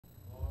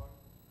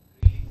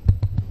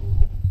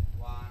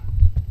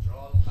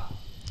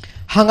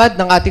Hangad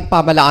ng ating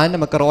pamalaan na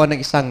magkaroon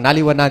ng isang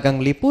naliwanagang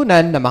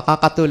lipunan na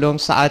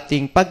makakatulong sa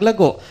ating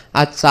paglago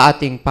at sa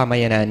ating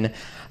pamayanan.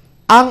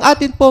 Ang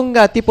atin pong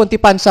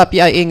tipon-tipan sa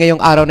PIA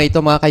ngayong araw na ito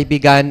mga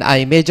kaibigan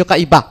ay medyo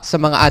kaiba sa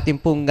mga ating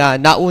pong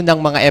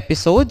naunang mga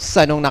episodes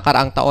sa nung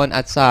nakaraang taon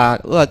at sa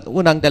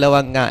unang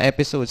dalawang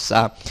episodes.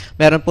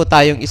 Meron po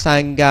tayong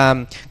isang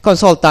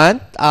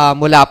consultant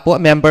mula po,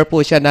 member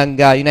po siya ng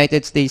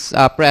United States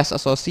Press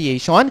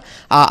Association.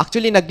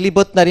 Actually,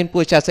 naglibot na rin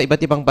po siya sa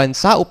iba't ibang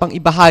bansa upang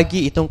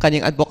ibahagi itong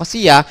kanyang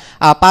advokasya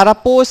para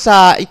po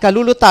sa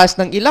ikalulutas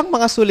ng ilang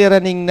mga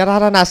suliraning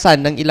nararanasan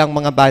ng ilang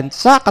mga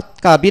bansa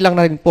kabilang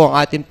na rin po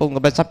ang atin pong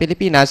bansa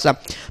Pilipinas.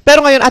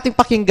 Pero ngayon ating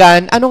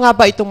pakinggan, ano nga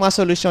ba itong mga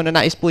solusyon na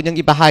nais po niyang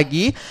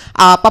ibahagi?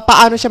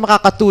 Papaano siya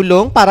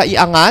makakatulong para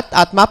iangat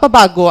at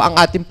mapabago ang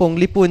ating pong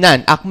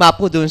lipunan? Akma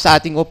po dun sa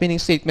ating opening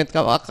statement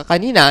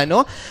kanina.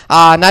 No?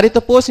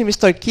 Narito po si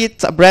Mr.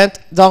 Keith Brent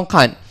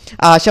Duncan.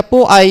 Siya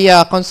po ay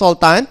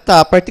consultant,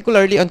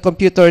 particularly on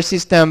computer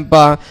system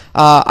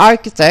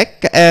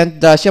architect,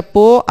 and siya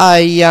po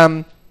ay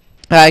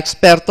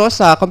eksperto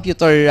sa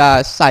computer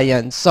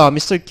science. So,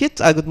 Mr. Keith,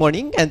 good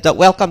morning and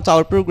welcome to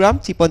our program,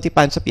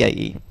 Tipon-Tipan sa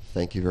PIA.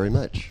 Thank you very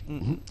much.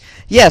 Mm-hmm.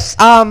 Yes,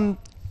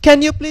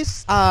 can you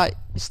please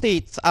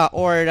state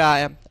or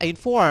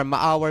inform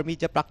our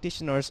media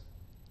practitioners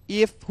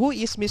who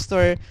is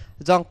Mr.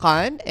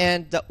 Duncan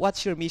and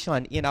what's your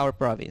mission in our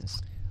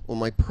province? Well,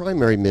 my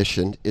primary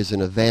mission is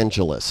an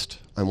evangelist.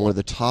 I'm one of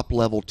the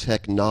top-level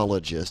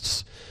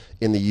technologists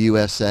in the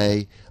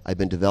USA. I've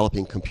been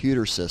developing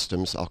computer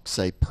systems, I'll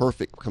say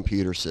perfect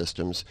computer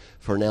systems,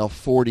 for now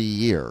 40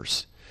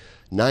 years.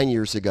 9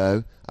 years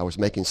ago, I was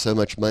making so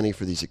much money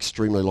for these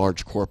extremely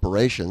large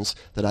corporations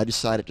that I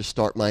decided to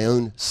start my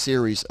own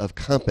series of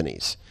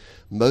companies.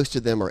 Most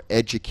of them are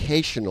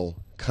educational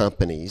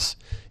companies,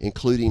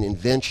 including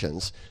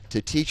inventions,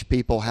 to teach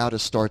people how to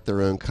start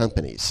their own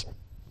companies.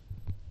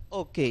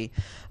 Okay.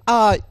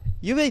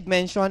 You made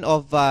mention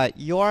of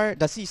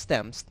the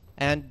systems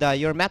and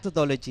your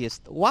methodologies.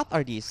 What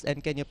are these?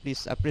 And can you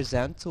please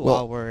present to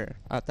our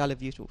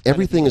television?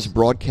 Everything is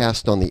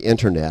broadcast on the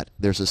internet.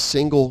 There's a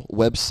single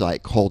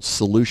website called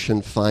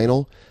Solution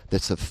Final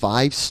that's a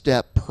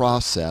 5-step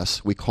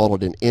process, we call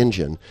it an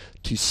engine,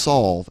 to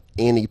solve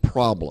any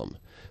problem.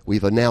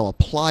 We've now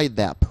applied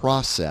that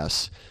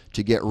process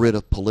to get rid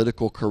of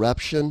political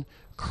corruption,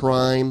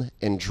 crime,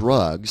 and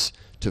drugs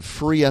to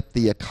free up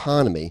the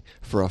economy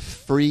for a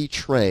free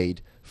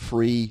trade,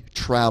 free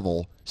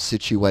travel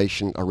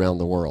situation around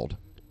the world.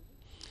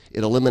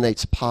 It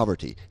eliminates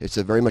poverty. It's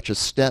very much a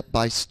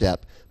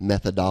step-by-step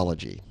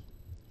methodology.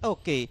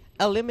 Okay,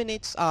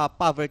 eliminates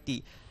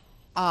poverty.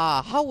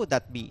 How would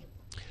that be?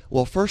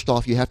 Well, first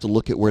off, you have to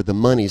look at where the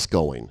money's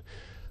going.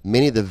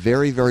 Many of the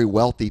very, very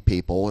wealthy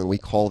people, and we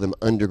call them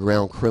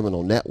underground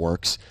criminal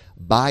networks,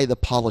 buy the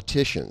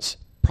politicians.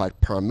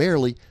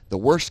 Primarily, the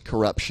worst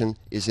corruption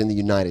is in the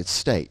United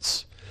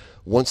States.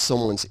 Once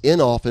someone's in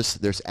office,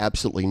 there's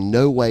absolutely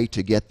no way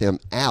to get them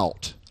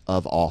out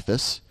of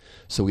office.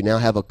 So we now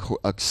have a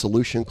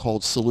solution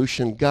called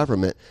Solution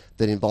Government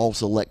that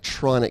involves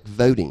electronic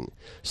voting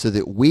so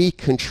that we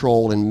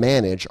control and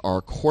manage our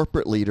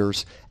corporate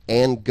leaders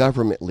and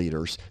government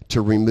leaders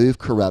to remove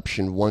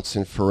corruption once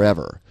and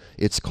forever.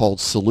 It's called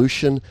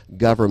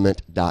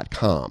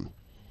solutiongovernment.com.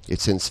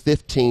 It's in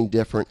 15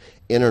 different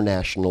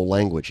international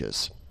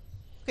languages.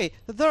 Okay,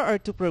 there are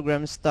two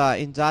programs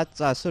in that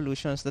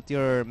solutions that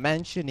you're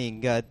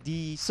mentioning.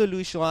 The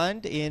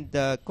solution in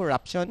the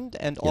corruption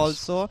and Yes.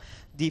 also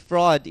the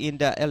fraud in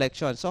the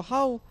election. So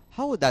how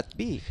would that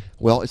be?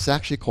 Well, it's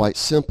actually quite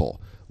simple.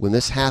 When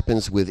this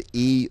happens with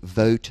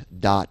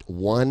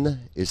eVOTE.ONE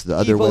is the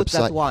other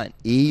website.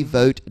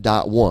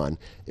 eVOTE.ONE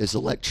is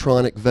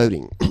electronic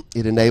voting.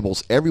 It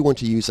enables everyone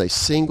to use a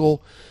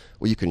single,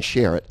 well, you can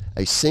share it,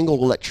 a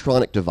single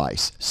electronic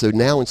device. So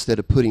now instead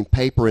of putting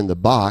paper in the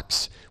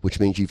box, which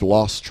means you've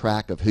lost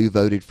track of who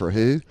voted for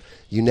who,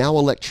 you now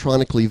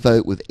electronically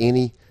vote with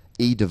any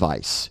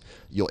e-device.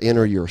 You'll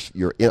enter your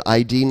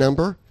ID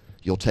number,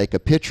 you'll take a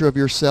picture of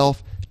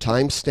yourself,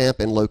 timestamp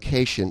and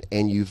location,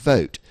 and you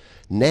vote.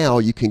 Now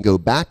you can go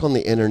back on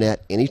the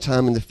internet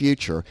anytime in the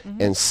future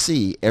and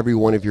see every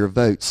one of your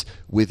votes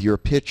with your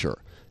picture.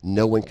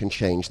 No one can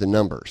change the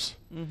numbers.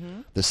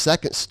 The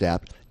second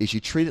step is you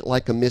treat it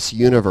like a Miss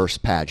Universe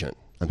pageant.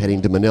 I'm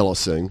heading to Manila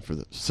soon for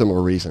the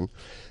similar reason.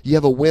 You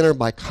have a winner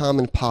by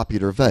common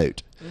popular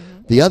vote.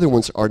 The other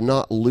ones are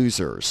not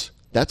losers.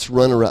 That's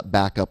runner-up,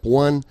 backup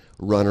 1,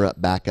 runner-up,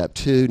 backup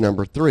 2,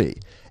 number 3.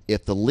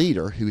 If the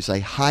leader, who's a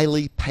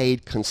highly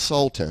paid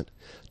consultant,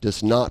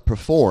 does not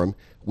perform,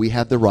 we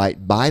have the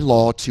right by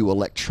law to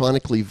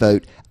electronically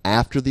vote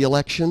after the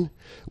election.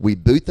 We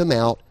boot them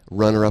out,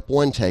 runner-up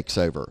 1 takes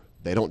over.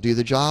 They don't do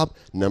the job,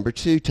 number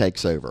 2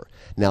 takes over.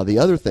 Now the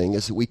other thing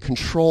is that we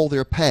control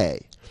their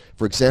pay.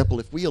 For example,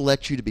 if we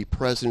elect you to be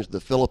president of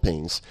the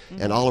Philippines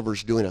and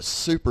Oliver's doing a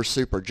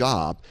super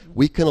job,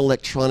 we can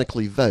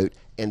electronically vote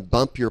and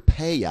bump your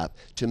pay up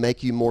to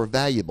make you more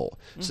valuable.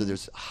 So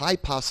there's high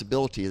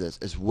possibility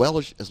that as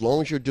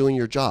long as you're doing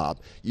your job,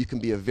 you can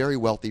be a very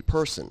wealthy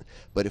person.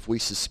 But if we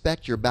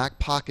suspect you're back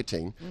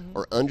pocketing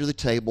or under the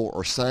table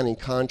or signing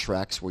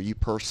contracts where you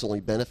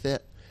personally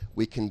benefit,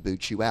 we can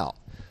boot you out.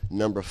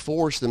 Number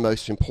 4 is the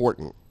most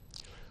important.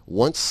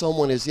 Once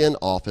someone is in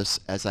office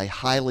as a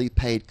highly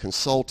paid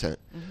consultant,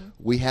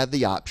 we have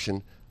the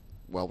option,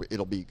 well,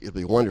 it'll be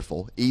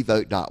wonderful,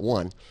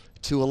 eVOTE.ONE,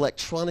 to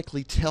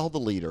electronically tell the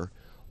leader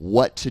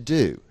what to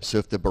do. So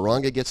if the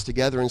barangay gets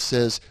together and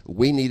says,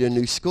 we need a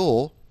new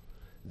school,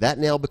 that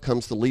now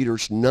becomes the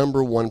leader's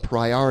 #1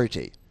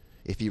 priority.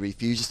 If he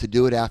refuses to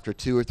do it after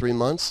 2 or 3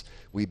 months,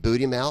 we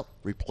boot him out,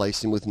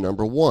 replace him with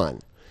 #1.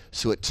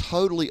 So it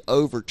totally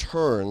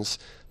overturns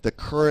the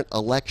current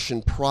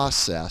election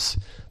process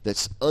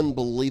that's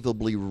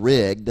unbelievably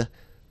rigged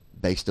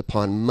based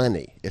upon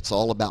money. It's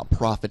all about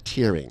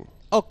profiteering.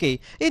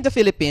 Okay, in the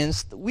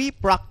Philippines, we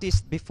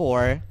practiced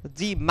before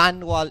the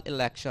manual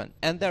election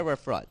and there were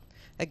fraud.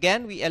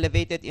 Again, we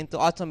elevated into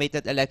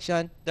automated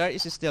election. There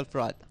is still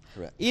fraud.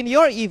 Correct. In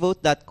your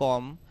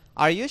eVote.com,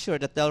 are you sure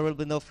that there will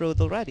be no fraud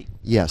already?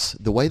 Yes,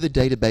 the way the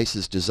database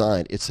is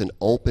designed, it's an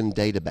open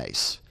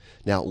database.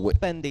 Now,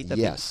 Open database.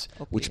 yes,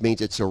 Okay. which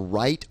means it's a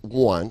write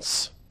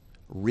once,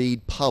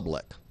 read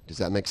public. Does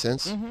that make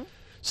sense?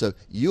 So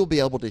you'll be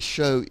able to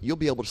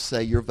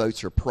say your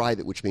votes are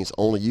private, which means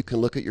only you can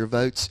look at your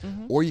votes,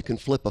 or you can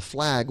flip a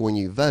flag when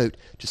you vote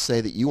to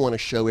say that you want to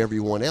show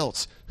everyone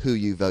else who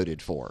you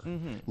voted for.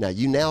 Now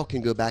you now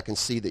can go back and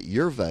see that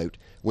your vote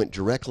went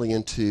directly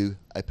into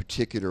a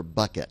particular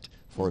bucket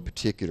for a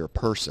particular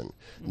person.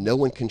 No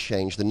one can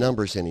change the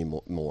numbers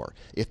anymore.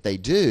 If they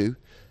do,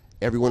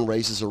 everyone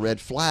raises a red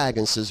flag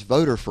and says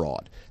voter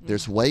fraud.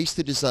 There's ways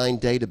to design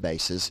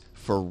databases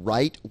for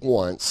write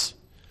once,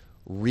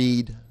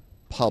 read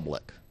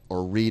public,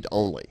 or read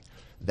only.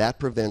 That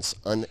prevents,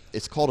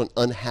 it's called an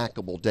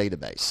unhackable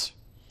database.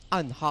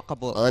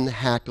 Unhackable.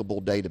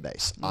 Unhackable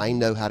database. I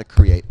know how to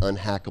create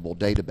unhackable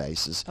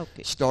databases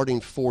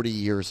starting 40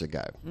 years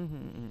ago.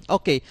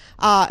 Okay.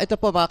 Ito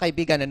po mga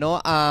kaibigan,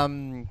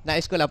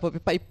 nais ko lang po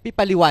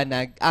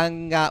pipaliwanag.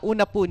 Ang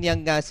una po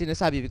niyang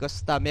sinasabi,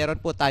 because meron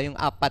po tayong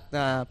 4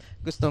 na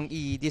gustong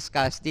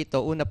i-discuss dito.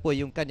 Una po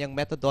yung kanyang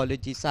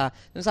methodology sa,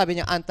 sabi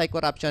niya,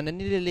 anti-corruption, na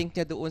nililink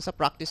niya doon sa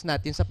practice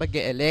natin sa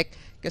pag-e-elect.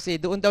 Kasi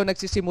doon daw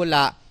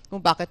nagsisimula kung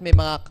bakit may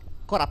mga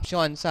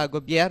corruption sa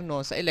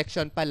gobyerno, sa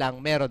election pa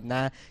lang, meron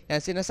na. Yan,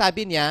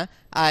 sinasabi niya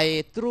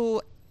ay through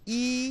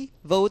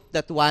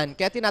eVOTE.ONE.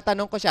 Kaya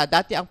tinatanong ko siya,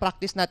 dati ang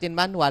practice natin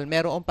manual,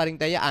 meron pa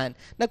ring dayaan.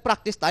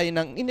 Nag-practice tayo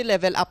ng,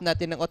 ini-level up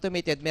natin ng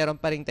automated, meron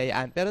pa ring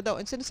dayaan. Pero daw,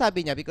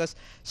 sinasabi niya, because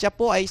siya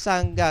po ay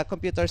isang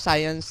computer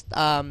science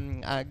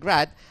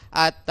grad,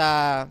 at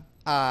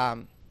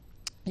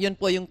yun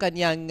po yung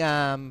kanyang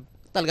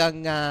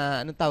talagang,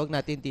 anong tawag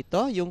natin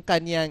dito, yung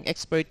kanyang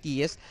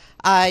expertise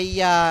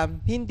ay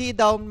hindi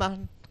daw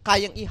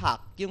kayang i-hack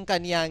yung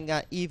kanyang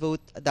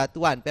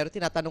eVote.ONE. Pero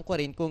tinatanong ko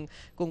rin kung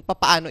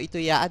paano ito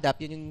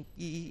i-adapt, yun yung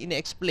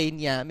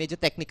ini-explain niya, medyo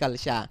technical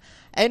siya.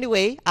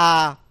 Anyway,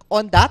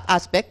 on that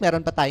aspect,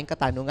 meron pa tayong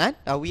katanungan.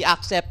 We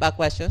accept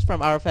questions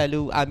from our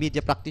fellow media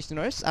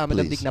practitioners.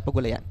 Madam Digna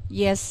Pagulayan.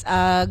 Yes,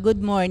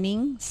 good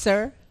morning,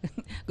 sir.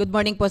 Good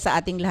morning po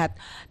sa ating lahat.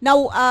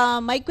 Now,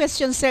 my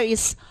question, sir,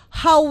 is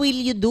how will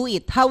you do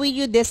it? How will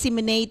you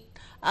disseminate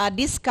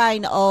this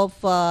kind of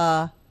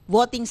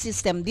voting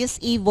system, this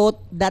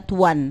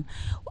eVote.ONE?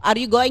 Are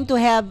you going to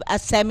have a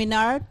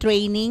seminar,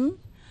 training?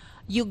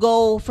 You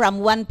go from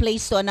one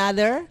place to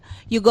another?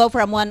 You go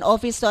from one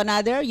office to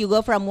another? You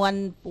go from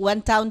one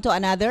town to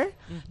another?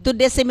 To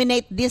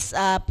disseminate this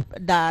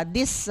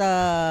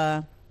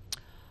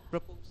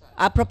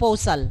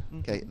proposal.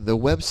 Okay, the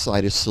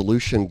website is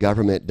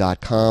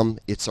solutiongovernment.com.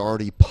 It's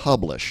already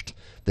published.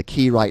 The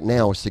key right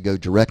now is to go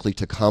directly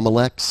to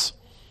Comelec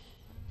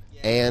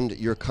and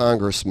your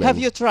congressman. Have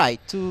you tried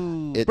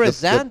to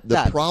present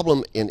that? The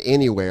problem in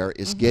anywhere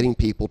is getting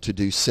people to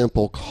do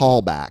simple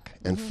callback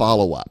and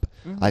follow-up.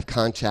 I've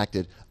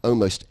contacted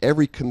almost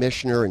every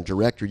commissioner and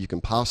director you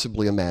can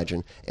possibly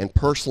imagine and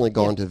personally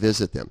gone to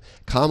visit them.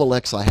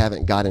 Comelec I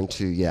haven't got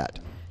into yet.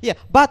 Yeah,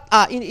 but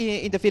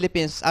in the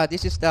Philippines,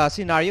 this is the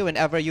scenario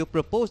whenever you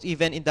propose,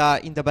 even in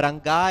the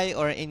barangay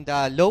or in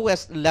the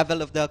lowest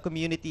level of the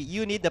community,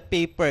 you need the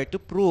paper to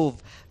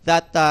prove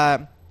that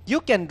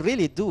you can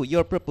really do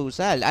your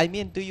proposal. I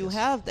mean, do you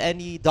have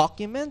any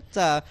document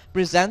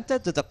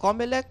presented to the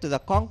COMELEC, to the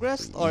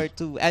Congress, or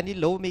to any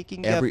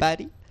lawmaking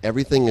body?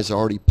 Everything is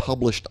already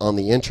published on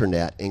the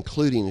internet,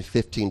 including in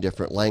 15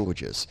 different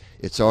languages.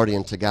 It's already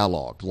in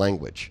Tagalog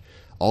language.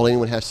 All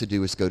anyone has to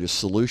do is go to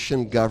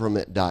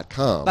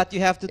solutiongovernment.com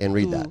and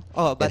read that.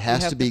 It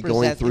has to be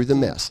going through the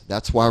mess.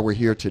 That's why we're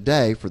here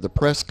today for the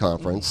press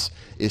conference,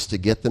 is to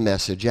get the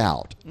message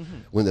out.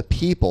 When the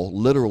people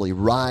literally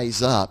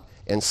rise up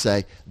and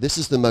say, this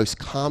is the most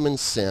common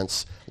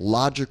sense,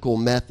 logical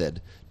method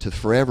to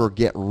forever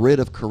get rid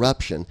of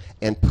corruption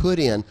and put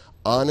in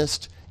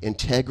honest,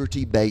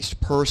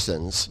 integrity-based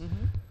persons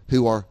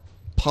who are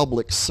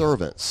public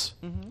servants.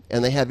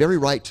 And they have every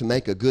right to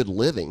make a good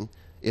living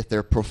if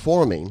they're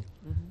performing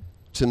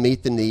to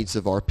meet the needs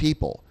of our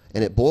people.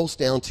 And it boils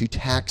down to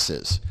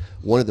taxes.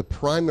 One of the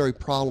primary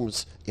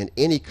problems in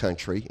any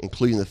country,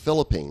 including the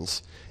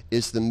Philippines,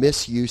 is the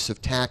misuse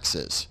of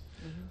taxes.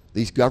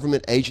 These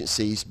government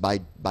agencies,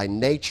 by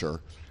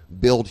nature,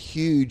 build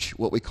huge,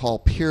 what we call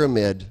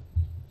pyramid,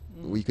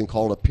 we can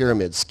call it a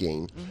pyramid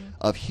scheme,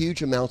 of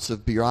huge amounts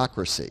of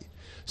bureaucracy.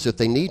 So if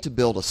they need to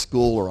build a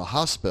school or a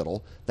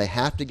hospital, they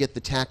have to get the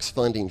tax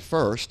funding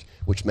first,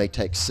 which may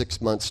take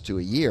 6 months to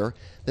a year.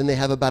 Then they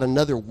have about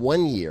another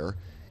 1 year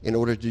in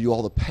order to do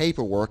all the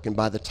paperwork, and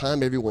by the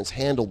time everyone's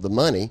handled the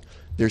money,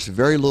 there's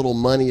very little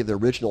money of the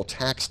original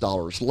tax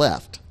dollars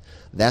left.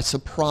 That's a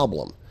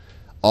problem.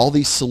 All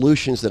these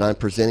solutions that I'm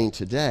presenting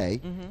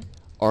today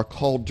are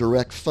called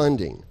direct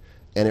funding,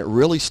 and it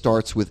really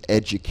starts with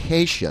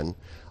education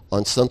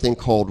on something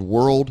called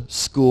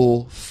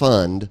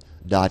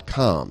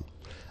worldschoolfund.com.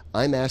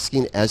 I'm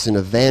asking, as an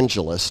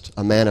evangelist,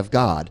 a man of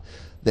God,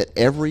 that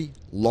every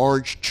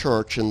large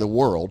church in the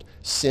world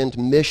send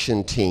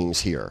mission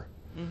teams here.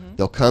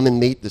 They'll come and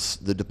meet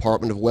the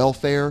Department of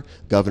Welfare,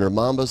 Governor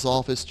Mamba's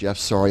office, Jeff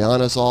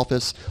Soriano's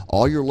office,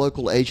 all your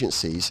local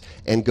agencies,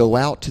 and go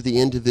out to the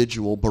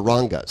individual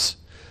barangas.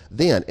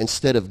 Then,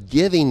 instead of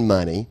giving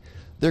money,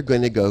 they're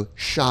going to go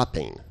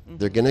shopping.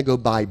 They're going to go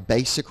buy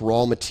basic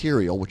raw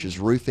material, which is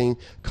roofing,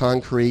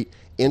 concrete,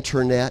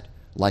 internet,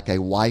 like a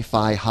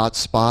Wi-Fi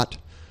hotspot,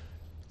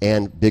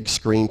 and big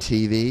screen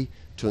TV,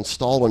 to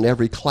install in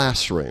every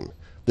classroom.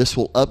 This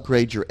will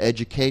upgrade your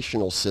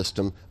educational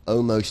system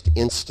almost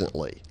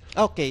instantly.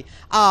 Okay.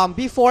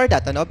 Before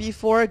that,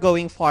 before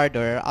going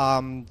further,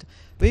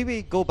 we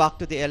will go back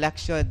to the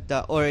election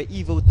or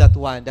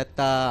eVOTE.ONE that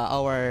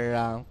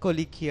our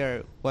colleague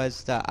here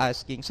was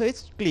asking. So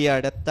it's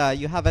clear that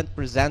you haven't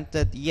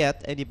presented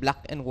yet any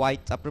black and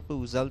white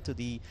proposal to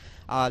the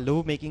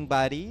lawmaking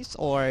bodies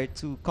or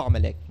to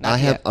COMELEC.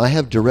 I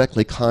have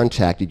directly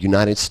contacted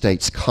United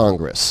States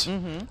Congress.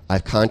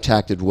 I've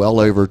contacted well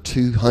over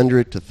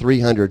 200 to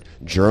 300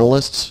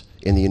 journalists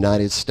in the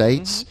United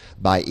States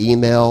by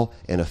email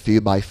and a few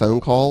by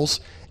phone calls.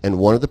 And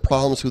one of the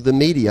problems with the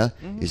media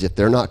is if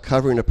they're not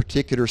covering a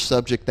particular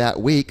subject that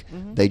week,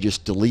 they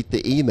just delete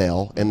the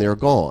email and they're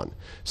gone.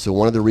 So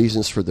one of the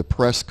reasons for the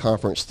press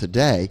conference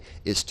today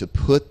is to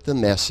put the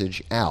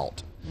message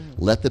out.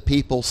 Let the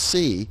people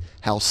see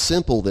how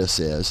simple this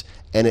is,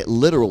 and it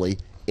literally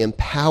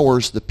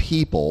empowers the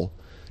people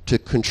to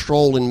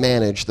control and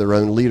manage their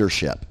own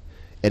leadership.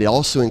 And it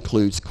also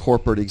includes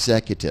corporate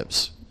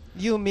executives.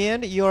 You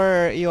mean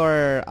your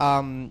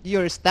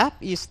step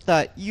is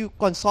that you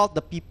consult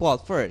the people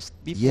first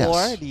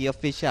before the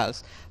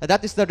officials.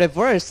 That is the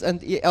reverse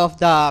of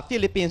the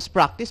Philippines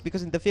practice,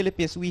 because in the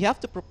Philippines we have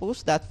to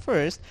propose that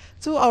first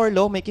to our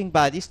lawmaking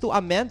bodies to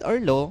amend our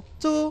law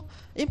to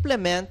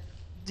implement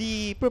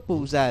the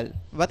proposal.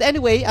 But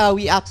anyway,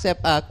 we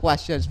accept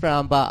questions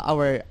from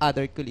our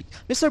other colleague,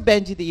 Mr.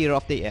 Benji, the ear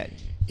of the edge.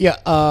 Yeah,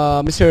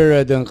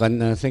 Mr.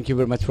 Duncan, thank you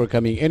very much for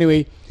coming.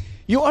 Anyway,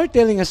 you are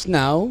telling us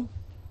now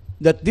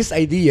that this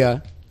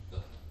idea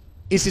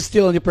is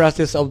still in the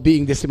process of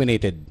being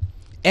disseminated.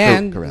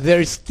 And Correct.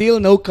 there is still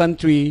no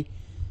country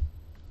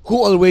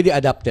who already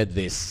adopted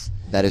this.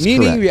 That is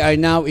Meaning correct. we are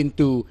now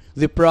into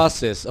the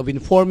process of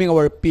informing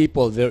our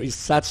people there is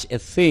such a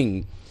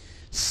thing.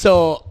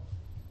 So,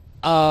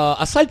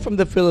 aside from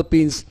the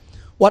Philippines,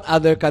 what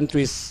other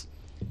countries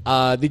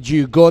did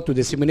you go to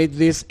disseminate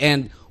this,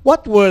 and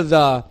what were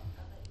the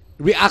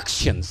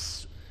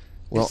reactions?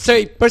 Well,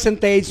 Say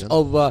percentage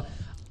of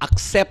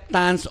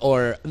acceptance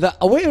or the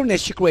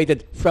awareness you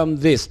created from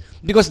this.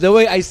 Because the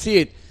way I see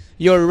it,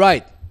 you're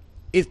right.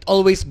 It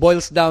always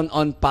boils down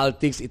on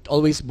politics. It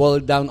always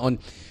boils down on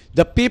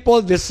the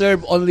people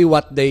deserve only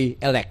what they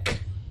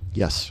elect.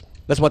 yes.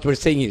 That's what we're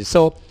saying here.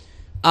 So,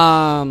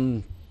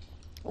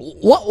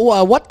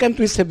 what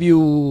countries have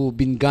you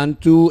been gone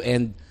to,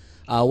 and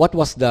what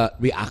was the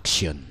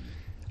reaction?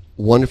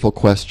 Wonderful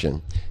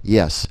question.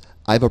 Yes,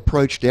 I've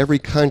approached every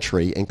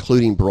country,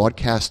 including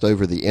broadcast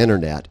over the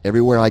internet.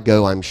 Everywhere I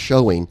go, I'm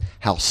showing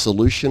how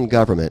solution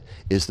government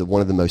is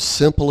one of the most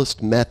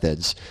simplest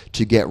methods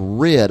to get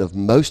rid of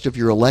most of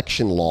your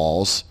election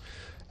laws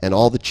and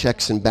all the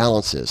checks and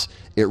balances.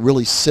 It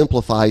really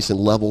simplifies and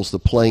levels the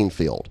playing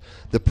field.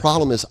 The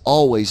problem has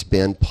always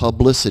been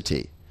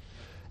publicity.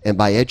 And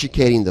by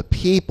educating the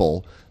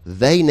people,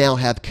 they now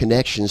have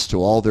connections to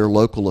all their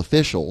local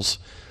officials.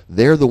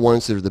 They're the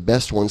ones that are the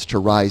best ones to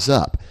rise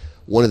up.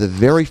 One of the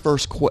very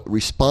first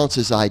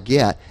responses I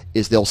get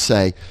is they'll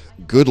say,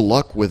 good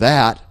luck with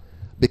that,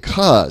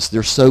 because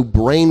they're so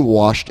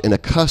brainwashed and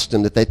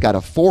accustomed that they've got a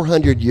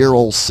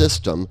 400-year-old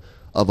system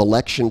of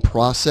election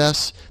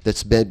process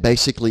that's been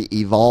basically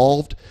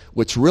evolved,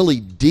 which really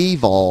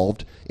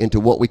devolved into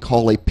what we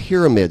call a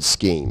pyramid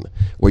scheme,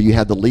 where you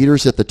have the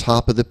leaders at the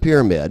top of the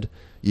pyramid.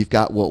 You've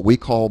got what we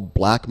call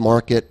black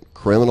market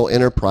criminal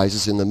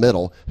enterprises in the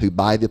middle who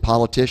buy the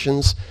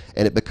politicians,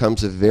 and it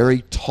becomes a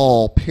very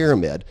tall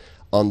pyramid.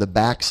 on the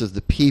backs of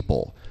the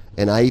people.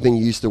 And I even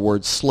use the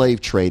word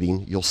slave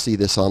trading. You'll see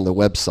this on the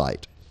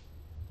website.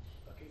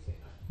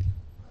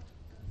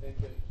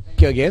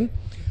 Thank you again.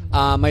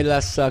 My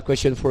last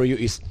question for you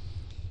is,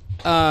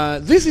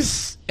 this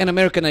is an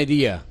American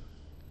idea.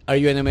 Are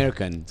you an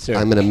American, sir?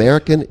 I'm an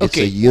American. It's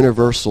Okay. a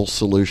universal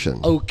solution.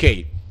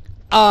 Okay.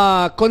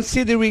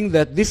 Considering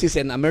that this is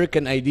an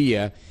American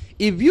idea,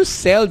 if you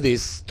sell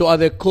this to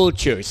other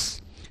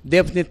cultures,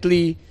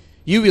 definitely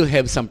you will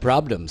have some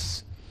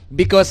problems.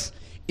 Because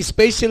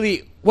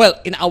especially, well,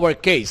 in our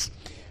case,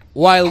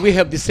 while we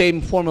have the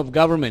same form of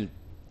government,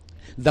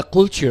 the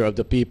culture of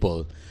the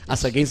people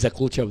as against the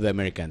culture of the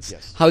Americans.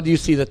 Yes. How do you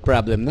see that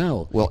problem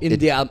now? Well, in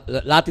the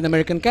Latin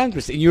American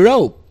countries, in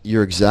Europe?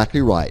 You're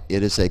exactly right.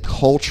 It is a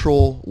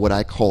cultural, what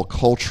I call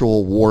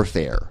cultural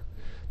warfare.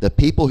 The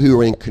people who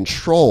are in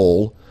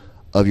control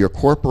of your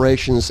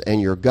corporations and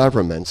your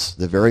governments,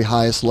 the very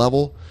highest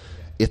level,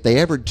 if they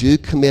ever do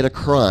commit a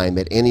crime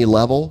at any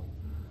level,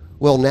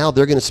 well, now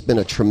they're going to spend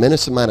a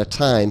tremendous amount of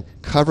time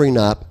covering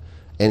up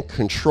and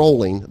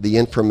controlling the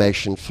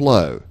information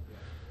flow.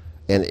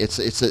 And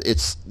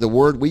it's the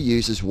word we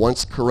use is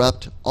once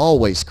corrupt,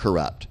 always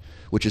corrupt,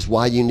 which is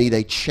why you need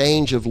a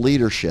change of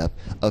leadership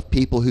of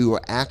people who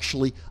are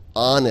actually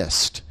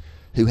honest,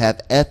 who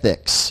have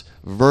ethics,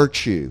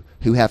 virtue,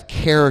 who have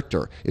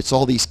character. It's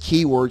all these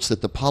key words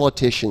that the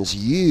politicians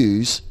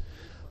use,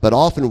 but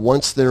often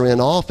once they're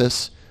in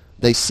office,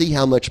 they see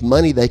how much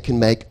money they can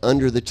make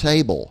under the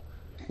table,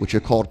 which are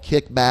called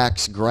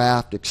kickbacks,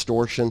 graft,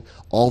 extortion,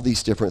 all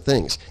these different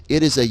things.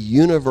 It is a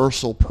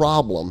universal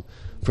problem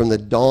from the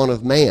dawn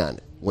of man.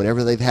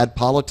 Whenever they've had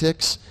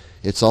politics,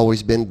 it's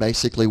always been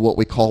basically what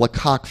we call a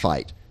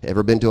cockfight.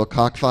 Ever been to a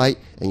cockfight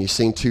and you've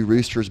seen two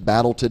roosters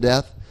battle to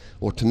death?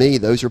 Well, to me,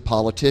 those are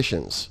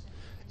politicians.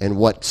 And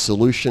what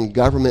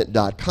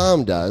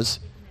solutiongovernment.com does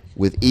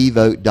with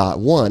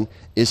eVOTE.ONE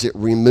is it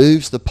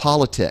removes the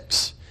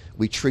politics.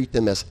 We treat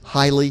them as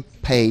highly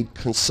paid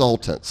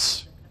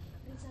consultants.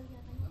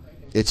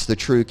 It's the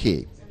true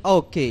key.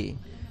 Okay.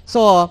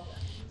 So,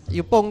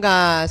 yung pong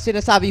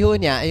sinasabi ho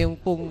niya, yung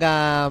pong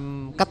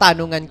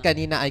katanungan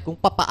kanina ay kung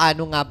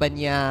papaano nga ba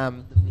niya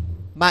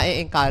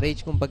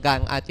ma-encourage kumbaga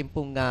ang ating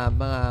pong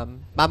mga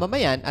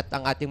mamamayan at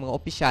ang ating mga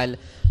opisyal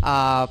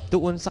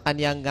doon sa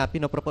kaniyang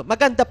pinopropose.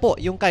 Maganda po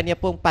yung kanya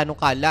pong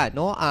panukala,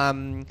 no?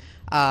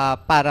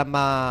 Para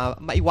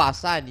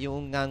maiwasan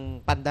yung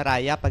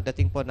pandaraya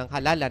pagdating po ng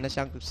halala na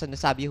siyang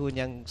sinasabi ho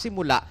niyang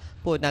simula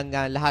po ng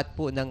lahat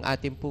po ng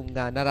ating pong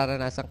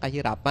nararanasang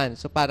kahirapan.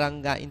 So parang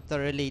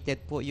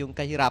interrelated po yung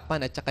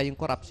kahirapan at saka yung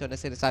korupsyon na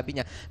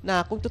sinasabi niya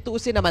na kung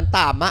tutuusin naman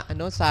tama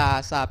ano sa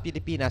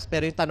Pilipinas,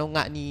 pero yung tanong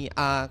nga ni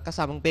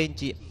kasamang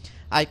Benji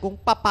ay kung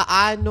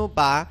papaano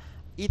ba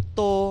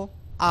ito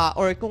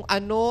or kung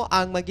ano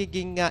ang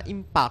magiging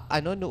impact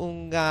ano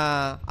noong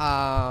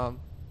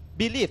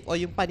belief o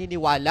yung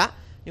paniniwala,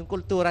 yung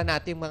kultura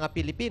nating mga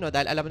Pilipino,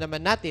 dahil alam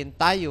naman natin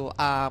tayo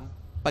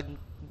pag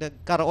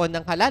nagkaroon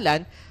ng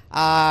halalan,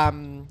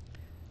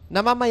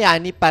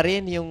 namamayani pa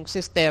rin yung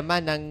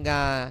sistema ng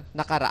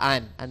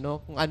nakaraan.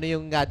 Ano? Kung ano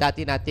yung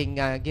dati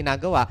nating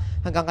ginagawa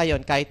hanggang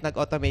ngayon, kahit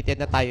nag-automated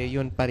na tayo,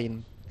 yun pa rin.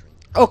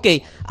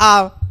 Okay,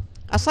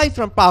 aside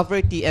from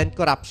poverty and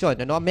corruption,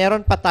 ano,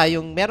 meron pa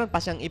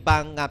siyang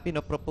ibang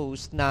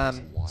pinopropose na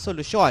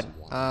solusyon.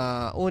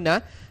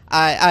 Una,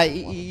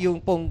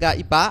 yung pong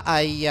iba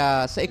ay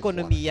sa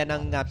ekonomiya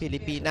ng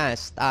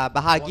Pilipinas.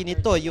 Bahagi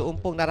nito yung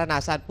pong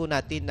naranasan po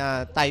natin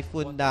na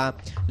typhoon na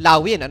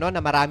Lawin, ano,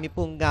 na marami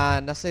pong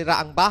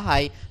nasira ang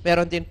bahay.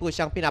 Meron din po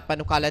siyang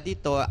pinapanukala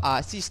dito,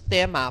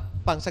 sistema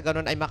pang sa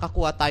ganun ay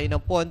makakuha tayo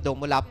ng pondo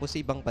mula po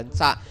sa ibang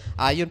bansa.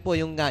 Yun po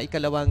yung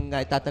ikalawang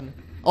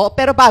itatanong.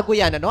 Pero bago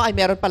yan, ano, ay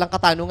meron palang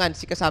katanungan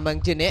si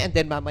kasamang Jene, and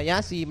then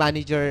mamaya si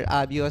Manager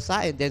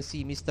Biosa, and then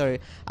si Mr.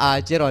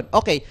 Jeron.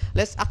 Okay,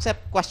 let's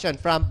accept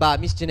question from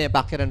Ms. Jene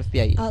Bakiran of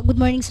PIE.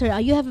 Good morning, sir.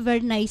 You have a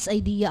very nice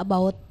idea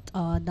about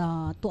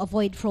to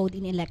avoid fraud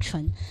in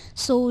election.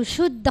 So,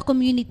 should the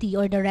community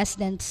or the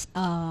residents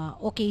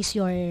okays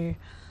your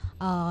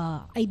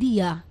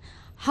idea,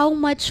 how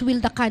much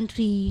will the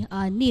country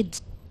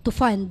need to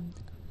fund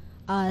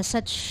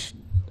such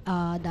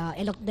the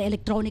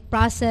electronic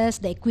process,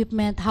 the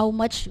equipment? How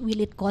much will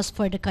it cost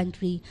for the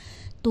country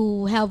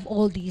to have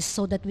all these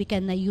so that we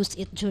can use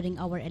it during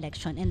our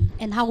election?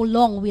 And how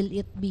long will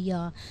it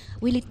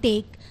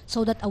take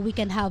so that we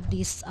can have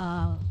this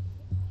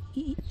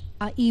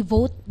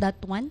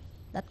eVOTE.ONE.com?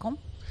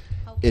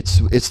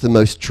 It's the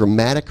most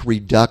dramatic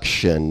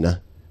reduction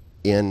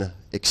in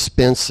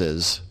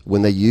expenses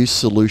when they use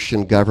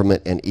Solution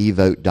Government and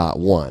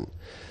eVOTE.ONE.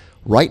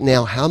 Right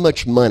now, how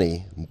much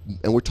money,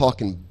 and we're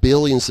talking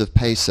billions of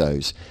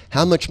pesos,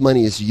 how much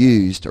money is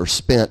used or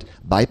spent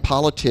by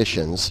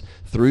politicians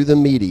through the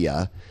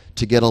media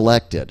to get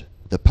elected?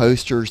 The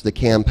posters, the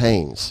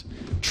campaigns.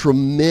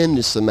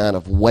 Tremendous amount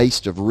of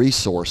waste of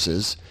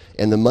resources,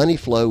 and the money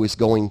flow is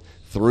going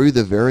through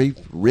the very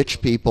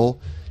rich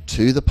people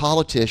to the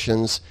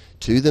politicians,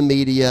 to the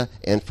media,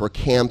 and for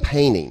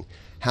campaigning.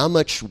 How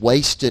much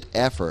wasted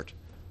effort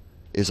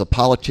is a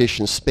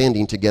politician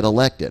spending to get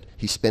elected.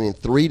 He's spending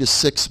 3 to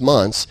 6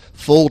 months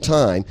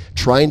full-time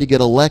trying to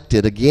get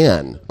elected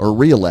again or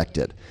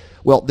re-elected.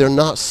 Well, they're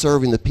not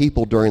serving the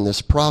people during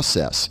this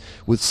process.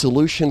 With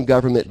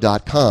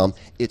solutiongovernment.com,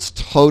 it's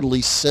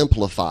totally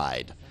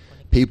simplified.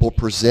 People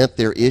present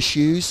their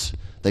issues,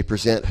 they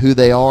present who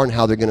they are and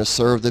how they're going to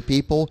serve the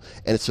people,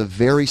 and it's a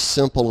very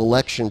simple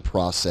election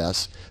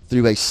process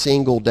through a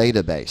single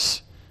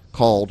database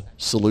called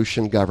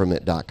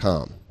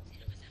solutiongovernment.com.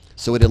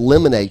 So it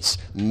eliminates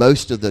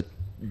most of the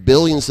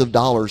billions of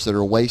dollars that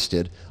are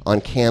wasted on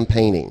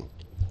campaigning.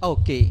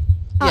 Okay.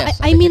 Yes.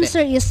 I mean,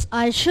 sir, is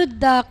should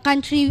the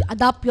country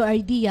adopt your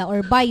idea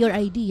or buy your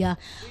idea,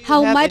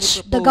 how have much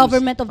any the proposed,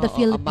 government of the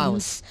amount?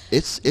 Philippines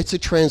It's a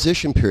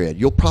transition period.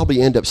 You'll probably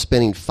end up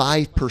spending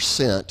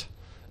 5%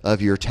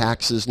 of your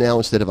taxes now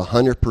instead of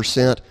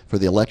 100% for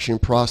the election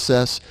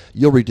process.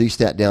 You'll reduce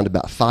that down to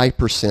about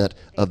 5%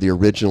 of the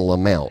original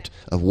amount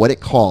of what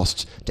it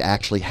costs to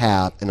actually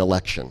have an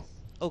election.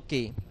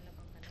 Okay.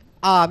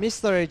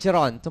 Mr.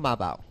 Jeron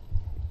Tumabaw.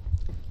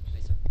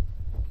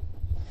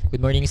 Good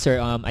morning, sir.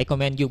 I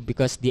commend you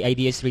because the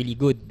idea is really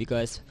good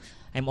because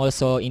I'm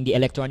also in the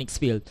electronics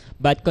field.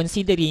 But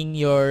considering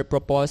your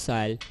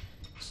proposal,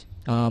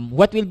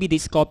 what will be the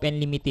scope and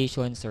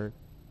limitation, sir?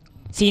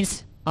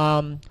 Since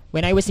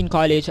when I was in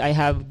college,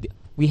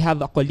 we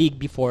have a colleague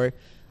before,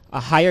 a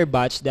higher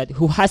batch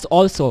who has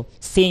also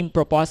same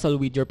proposal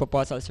with your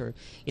proposal, sir.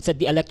 It's at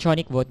the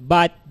electronic vote,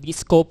 but the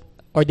scope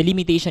or the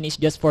limitation is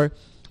just for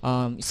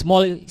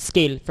small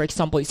scale, for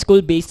example,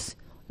 school-based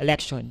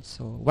election.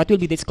 So what will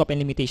be the scope and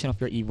limitation of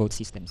your eVote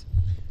systems?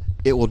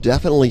 It will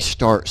definitely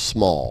start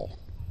small,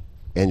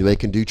 and they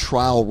can do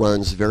trial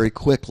runs very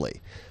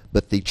quickly.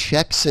 But the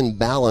checks and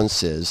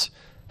balances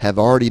have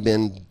already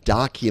been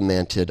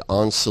documented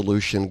on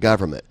Solution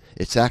Government.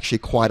 It's actually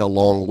quite a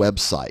long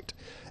website,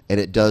 and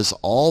it does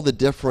all the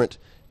different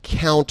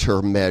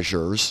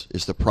countermeasures,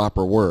 is the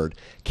proper word,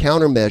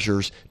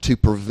 countermeasures to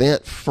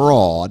prevent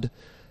fraud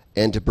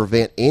and to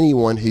prevent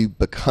anyone who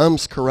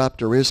becomes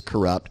corrupt or is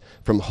corrupt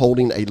from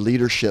holding a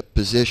leadership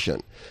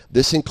position.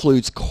 This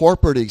includes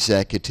corporate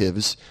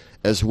executives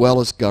as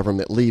well as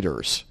government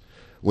leaders.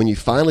 When you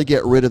finally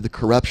get rid of the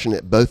corruption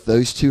at both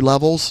those two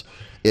levels,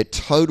 it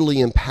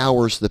totally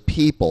empowers the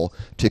people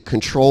to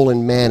control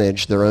and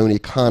manage their own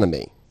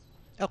economy.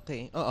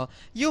 Okay.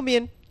 You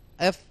mean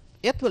if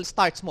it will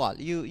start small?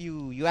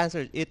 You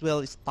answered it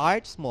will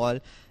start small.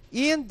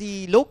 In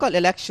the local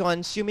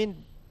elections, you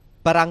mean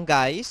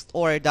barangays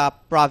or the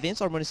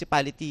province or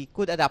municipality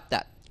could adopt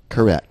that?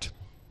 Correct.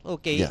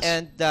 Okay. Yes.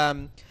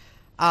 And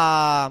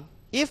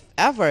if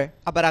ever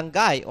a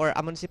barangay or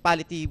a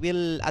municipality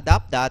will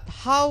adopt that,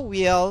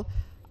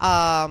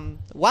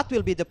 what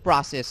will be the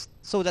process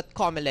so that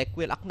COMELEC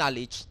will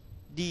acknowledge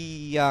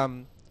the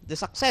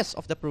success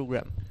of the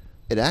program?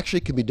 It actually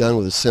can be done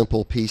with a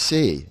simple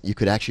PC. You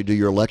could actually do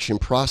your election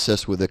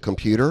process with a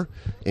computer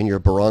in your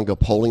barangay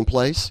polling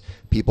place.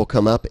 People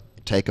come up,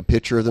 take a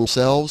picture of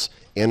themselves,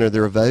 enter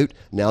their vote.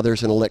 Now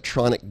there's an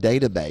electronic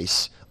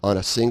database on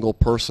a single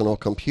personal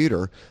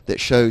computer that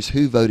shows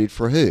who voted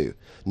for who.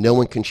 No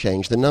one can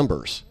change the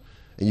numbers.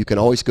 And you can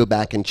always go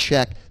back and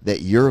check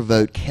that your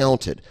vote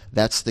counted.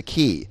 That's the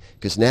key.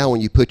 Because now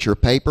when you put your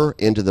paper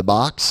into the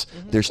box,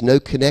 there's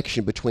no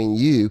connection between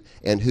you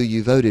and who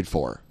you voted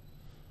for.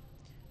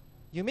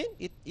 You mean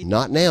it?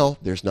 Not now.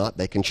 There's not.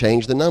 They can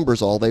change the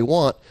numbers all they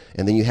want,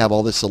 and then you have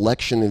all this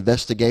election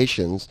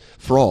investigations,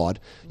 fraud.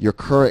 Your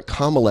current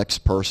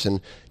COMELEC person,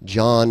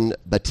 John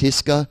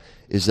Batisca,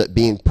 is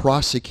being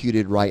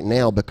prosecuted right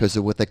now because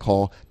of what they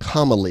call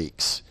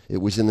COMELEaks. It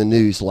was in the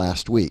news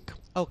last week.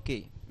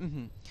 Okay.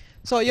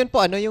 So, yun po,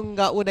 ano yung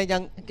una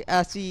niyang,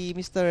 si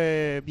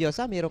Mr.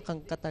 Biosa, mayroon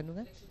kang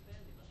katanungan?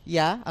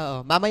 Yeah,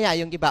 oo. Mamaya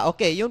yung iba.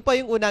 Okay, yun po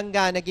yung unang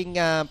naging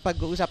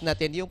pag-uusap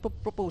natin. Yung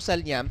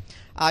proposal niya,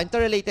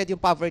 interrelated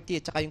yung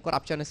poverty at saka yung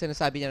corruption na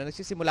sinasabi niya.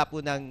 Nagsisimula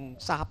po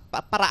sa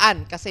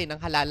paraan kasi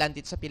ng halalan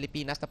dito sa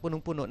Pilipinas na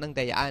punong-puno ng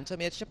dayaan. So,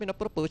 meron siya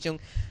pinapropose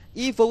yung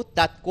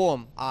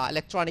eVOTE.ONE.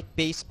 Electronic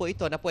base po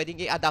ito na pwedeng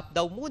i-adapt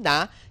daw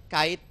muna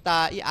kahit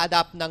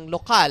i-adapt ng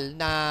lokal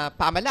na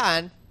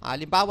pamalaan,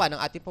 halimbawa ng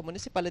ating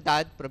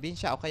munisipalidad,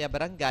 probinsya o kaya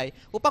barangay,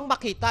 upang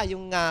makita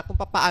yung kung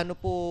paano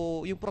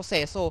po yung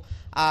proseso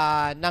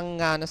ng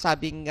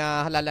nasabing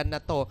halalan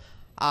na to,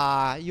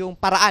 yung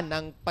paraan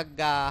ng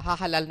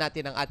paghahalal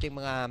natin ng ating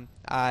mga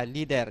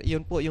leader.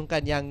 Yun po yung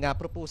kanyang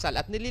proposal.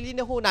 At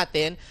nililinaw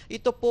natin,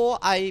 ito po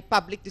ay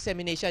public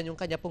dissemination yung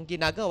kanya pong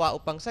ginagawa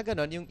upang sa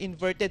ganon, yung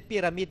inverted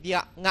pyramid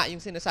nga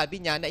yung sinasabi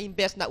niya na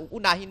imbes na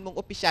uunahin mong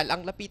opisyal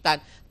ang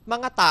lapitan,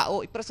 mga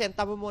tao,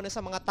 ipresenta mo muna sa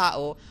mga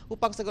tao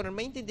upang sa ganun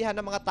maintindihan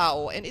ng mga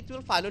tao, and it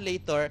will follow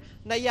later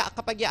na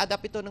kapag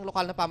i-adapt ito ng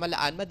lokal na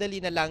pamalaan, madali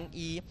na lang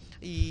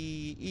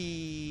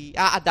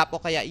i-adapt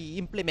o kaya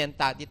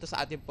i-implementa dito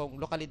sa ating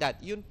pong lokalidad.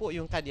 Yun po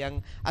yung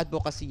kanyang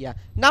advokasya.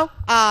 Now,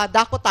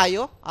 dako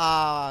tayo,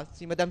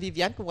 si Madam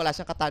Vivian, kung wala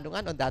siyang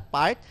katanungan on that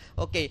part.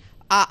 Okay.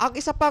 Ang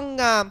isa pang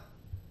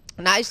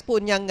nais po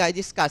niyang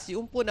i-discuss,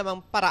 yung po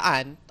namang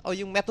paraan o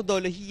yung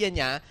metodolohiya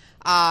niya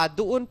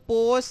doon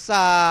po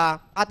sa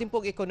ating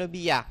pong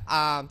ekonomiya.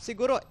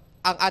 Siguro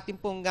ang ating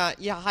pong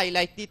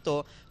i-highlight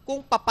dito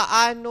kung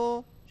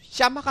papaano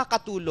siya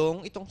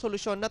makakatulong itong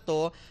solusyon na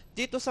to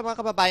dito sa mga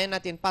kababayan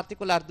natin,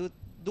 particular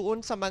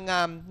doon sa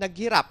mga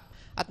naghirap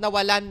at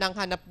nawalan ng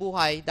hanap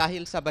buhay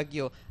dahil sa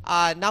bagyo.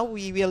 Now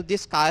we will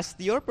discuss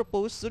your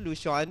proposed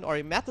solution or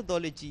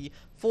methodology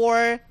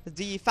for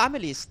the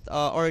families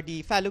or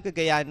the fellow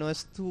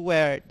Cagayanos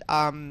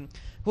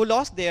who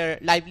lost their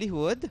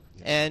livelihood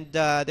and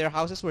their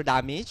houses were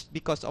damaged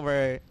because of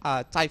our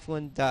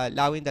typhoon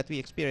Lawin that we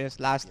experienced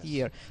last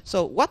year.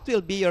 So what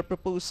will be your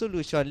proposed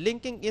solution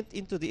linking it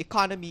into the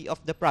economy of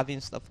the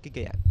province of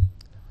Cagayan?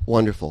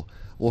 Wonderful.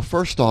 Well,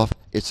 first off,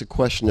 it's a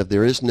question of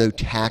there is no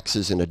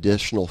taxes and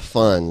additional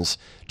funds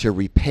to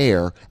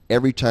repair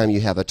every time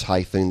you have a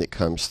typhoon that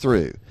comes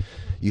through.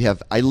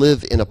 I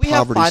live in a We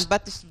poverty... have fund,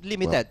 but it's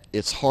limited. Well,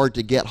 it's hard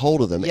to get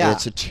hold of them, Yeah. and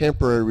it's a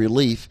temporary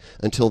relief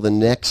until the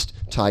next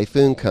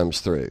typhoon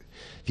comes through.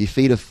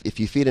 If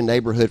you feed a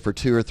neighborhood for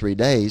 2 or 3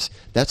 days,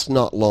 that's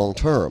not long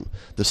term.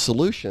 The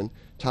solution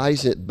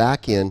ties it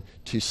back in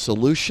to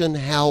Solution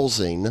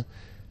Housing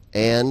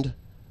and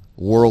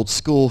World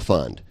School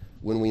Fund.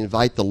 When we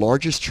invite the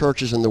largest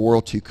churches in the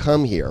world to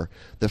come here,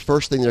 the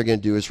first thing they're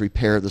going to do is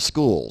repair the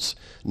schools.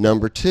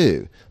 Number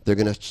 2, they're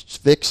going to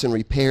fix and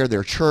repair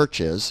their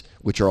churches,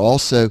 which are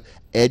also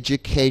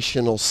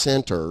educational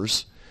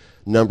centers.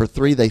 Number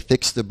 3, they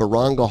fix the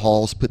baranga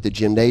halls, put the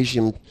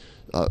gymnasium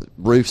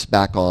roofs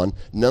back on.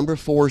 Number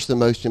 4 is the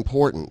most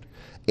important.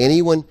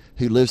 Anyone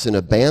who lives in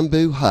a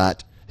bamboo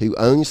hut who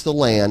owns the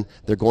land,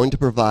 they're going to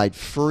provide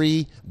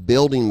free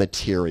building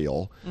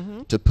material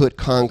to put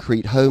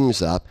concrete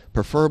homes up,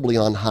 preferably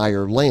on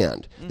higher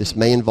land. This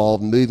may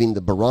involve moving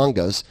the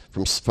barangas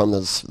from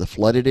the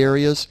flooded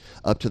areas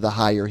up to the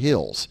higher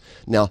hills.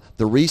 Now,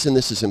 the reason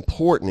this is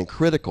important and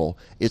critical,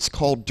 it's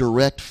called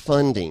direct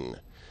funding.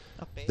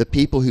 Okay. The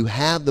people who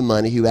have the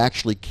money, who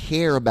actually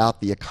care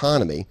about the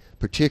economy,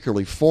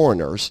 particularly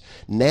foreigners,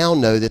 now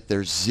know that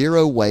there's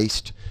zero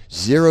waste,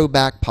 zero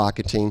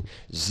backpocketing,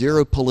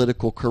 zero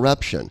political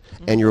corruption.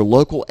 And your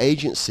local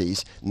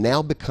agencies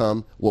now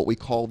become what we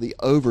call the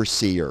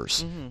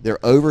overseers.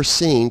 They're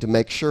overseeing to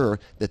make sure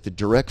that the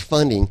direct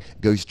funding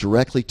goes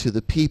directly to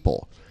the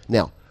people.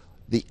 Now,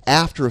 the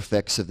after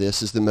effects of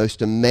this is the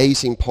most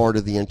amazing part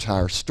of the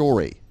entire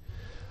story.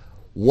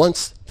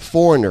 Once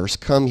foreigners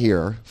come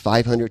here,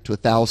 500 to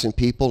 1,000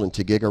 people in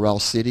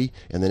Tuguegarao City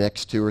in the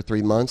next 2 or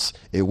 3 months,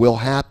 it will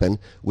happen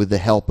with the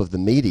help of the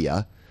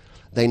media.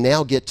 They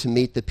now get to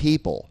meet the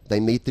people. They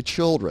meet the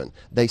children.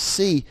 They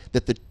see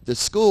that the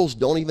schools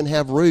don't even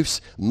have roofs,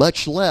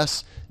 much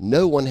less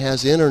no one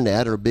has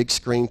internet or big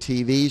screen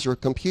TVs or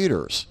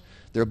computers.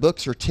 Their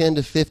books are 10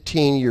 to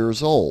 15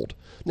 years old.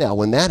 Now,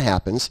 when that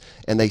happens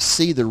and they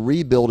see the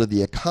rebuild of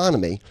the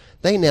economy,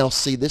 they now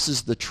see this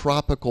is the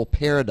tropical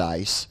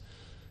paradise,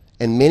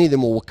 and many of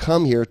them will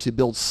come here to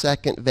build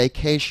second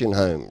vacation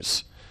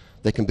homes.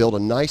 They can build a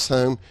nice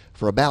home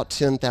for about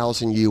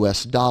 $10,000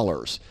 US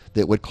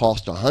that would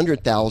cost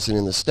 $100,000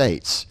 in the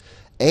States.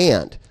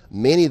 And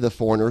many of the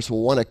foreigners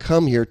will want to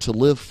come here to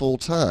live full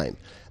time.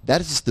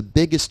 That is the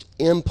biggest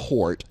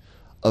import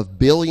of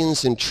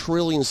billions and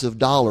trillions of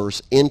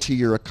dollars into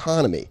your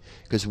economy.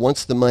 Because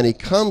once the money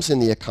comes in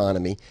the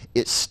economy,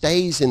 it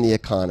stays in the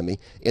economy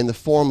in the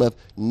form of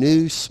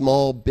new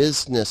small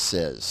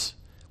businesses,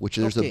 which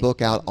there's Okay. a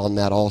book out on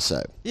that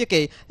also.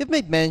 Okay, you've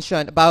made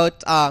mention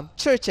about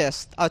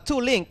churches to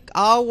link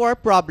our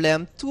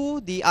problem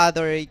to the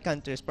other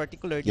countries,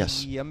 particularly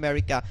Yes.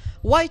 America.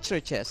 Why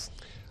churches?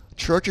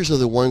 Churches are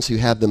the ones who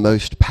have the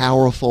most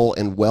powerful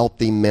and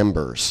wealthy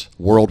members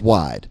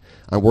worldwide.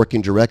 I'm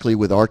working directly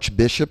with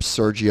Archbishop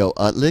Sergio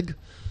Utlig.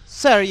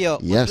 Sergio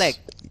Yes. Utlig.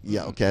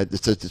 Yeah, okay,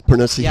 it's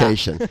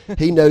pronunciation.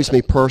 He knows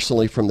me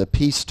personally from the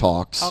peace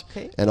talks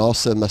Okay. and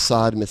also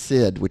Masad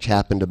Masid, which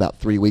happened about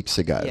 3 weeks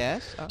ago.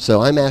 Yes.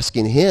 So I'm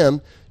asking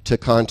him to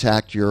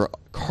contact your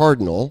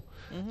cardinal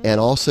and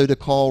also to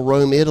call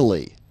Rome,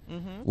 Italy.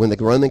 When the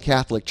Roman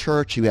Catholic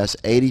Church, who has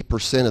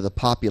 80% of the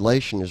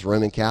population is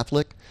Roman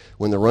Catholic,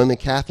 when the Roman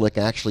Catholic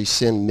actually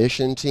send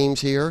mission teams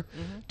here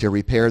to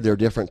repair their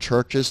different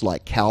churches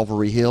like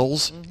Calvary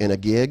Hills in a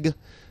gig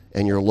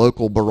and your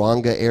local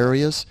baranga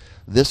areas,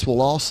 this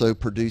will also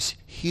produce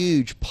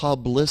huge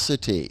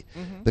publicity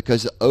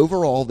because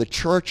overall the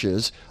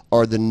churches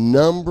are the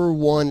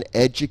 #1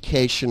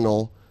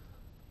 educational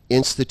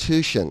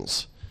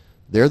institutions.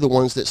 They're the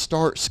ones that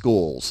start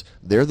schools.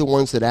 They're the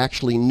ones that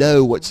actually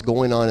know what's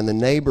going on in the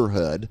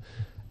neighborhood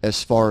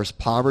as far as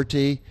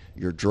poverty,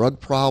 your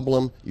drug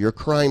problem, your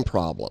crime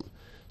problem.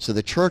 So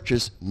the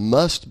churches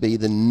must be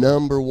the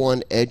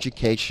 #1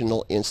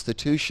 educational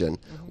institution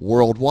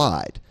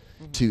worldwide,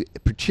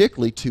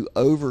 particularly to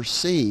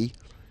oversee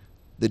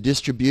the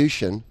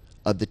distribution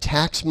of the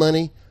tax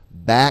money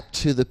back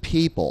to the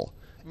people.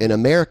 In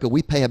America,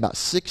 we pay about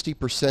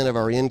 60% of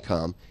our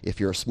income, if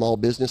you're a small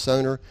business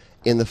owner,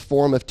 in the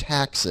form of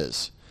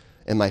taxes.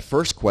 And my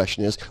first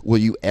question is, will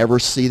you ever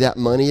see that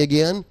money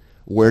again?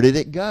 Where did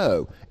it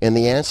go? And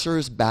the answer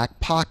is back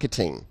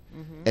pocketing.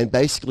 and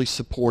basically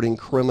supporting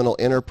criminal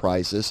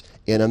enterprises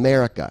in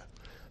America.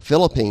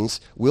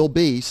 Philippines will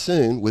be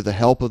soon, with the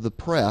help of the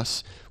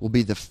press, will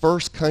be the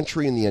first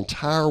country in the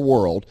entire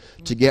world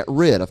to get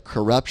rid of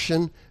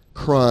corruption,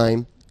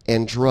 crime,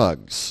 and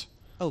drugs.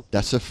 Okay.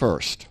 That's a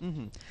first.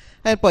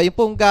 Ayan po, yung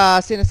pong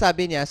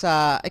sinasabi niya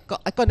sa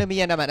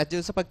ekonomiya naman at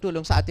yung sa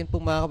pagtulong sa atin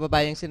pong mga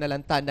kababayang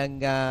sinalanta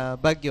ng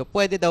bagyo,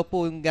 pwede daw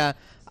pong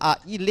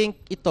i-link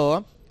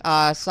ito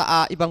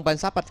sa ibang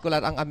bansa, partikular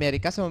ang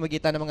Amerika, sa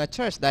pamamagitan ng mga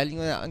church dahil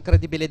ang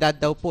kredibilidad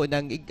daw po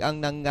ng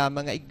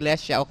mga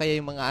iglesia o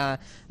kaya yung mga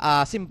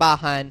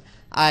simbahan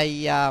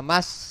ay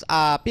mas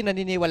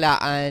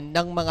pinaniniwalaan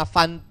ng mga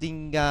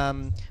funding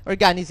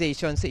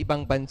organization sa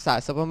ibang bansa.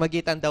 Sa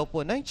pamamagitan daw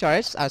po ng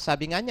church,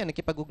 sabi nga niya,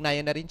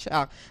 nakipag-ugnayan na rin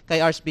siya kay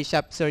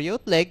Archbishop Sir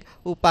Yotleg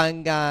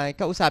upang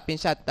kausapin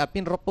siya at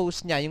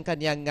pinropose niya yung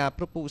kanyang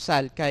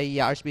proposal kay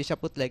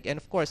Archbishop Yotleg,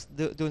 and of course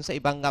doon sa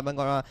ibang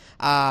mga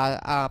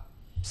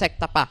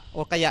sekta pa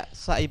o kaya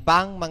sa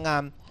ibang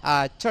mga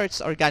church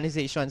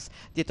organizations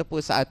dito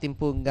po sa ating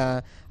pong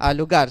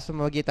lugar sa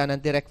pamamagitan ng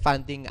direct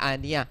funding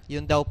niya.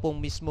 Yun daw pong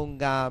mismong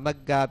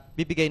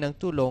magbibigay ng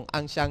tulong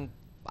ang siyang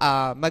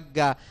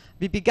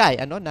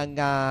magbibigay ng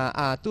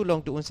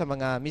tulong doon sa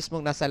mga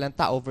mismong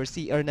nasalanta.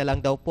 Overseer na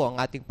lang daw po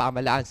ang ating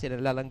pamalaan. Sila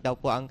na lang daw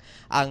po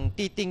ang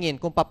titingin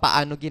kung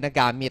paano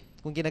ginagamit.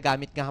 Kung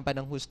ginagamit nga ba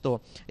ng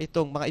husto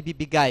itong mga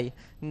ibibigay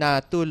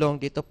na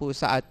tulong dito po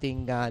sa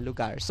ating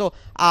lugar. So,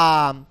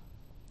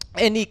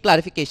 any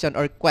clarification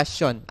or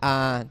question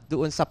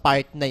doon sa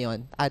part na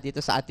yon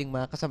dito sa ating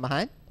mga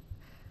kasamahan?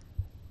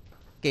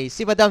 Okay,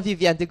 si Madam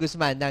Vivian de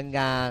Guzman ng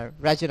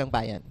Radyo ng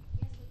Bayan.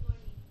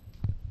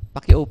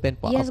 Paki-open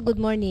po. Yes,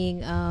 good morning.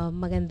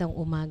 Magandang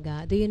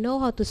umaga. Do you know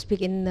how to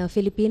speak in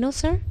Filipino,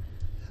 sir?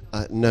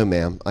 No,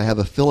 ma'am. I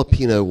have a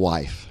Filipino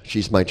wife.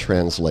 She's my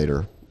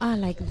translator.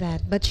 Like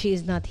that. But she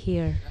is not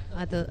here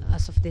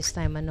as of this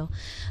time,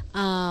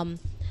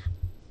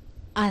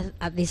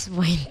 at this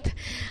point.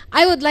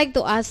 I would like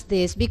to ask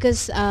this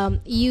because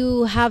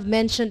you have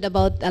mentioned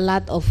about a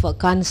lot of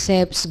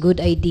concepts,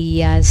 good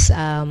ideas,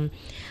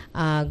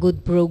 good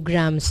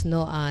programs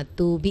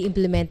to be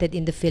implemented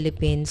in the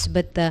Philippines.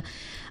 But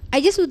I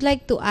just would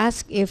like to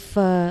ask if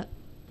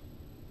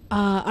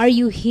are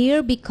you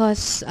here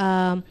because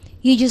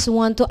you just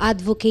want to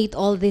advocate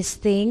all these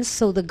things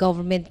so the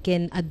government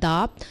can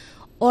adopt,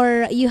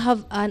 or you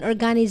have an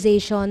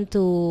organization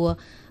to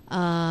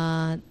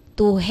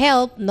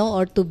help,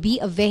 or to be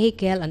a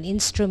vehicle, an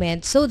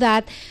instrument, so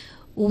that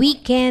we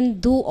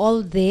can do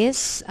all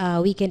this.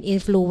 We can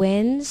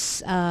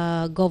influence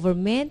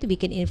government, we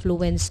can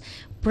influence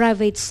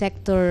private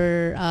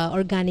sector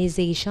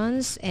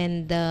organizations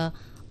and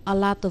a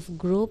lot of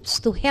groups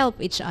to help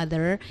each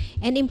other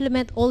and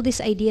implement all these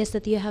ideas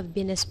that you have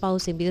been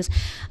espousing. Because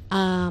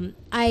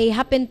I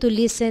happened to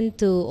listen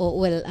to,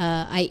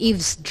 I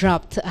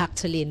eavesdropped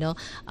actually,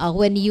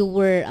 when you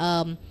were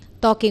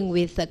talking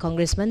with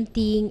Congressman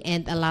Ting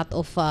and a lot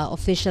of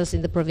officials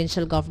in the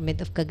provincial government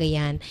of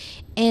Cagayan.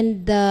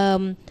 And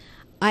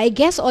I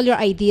guess all your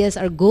ideas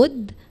are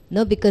good,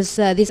 because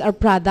these are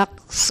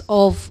products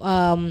of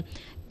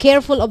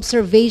careful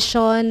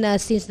observation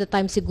since the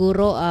time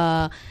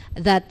siguro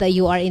that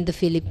you are in the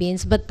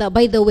Philippines. But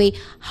by the way,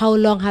 how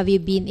long have you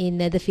been in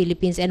the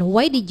Philippines, and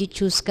why did you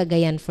choose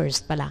Cagayan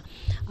first pala?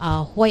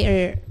 Why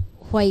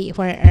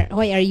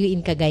are you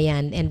in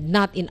Cagayan and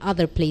not in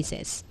other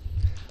places?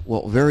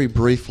 Well, very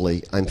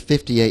briefly, I'm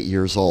 58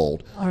 years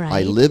old. All right.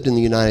 I lived in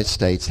the United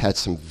States, had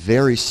some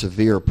very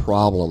severe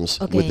problems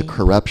with the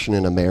corruption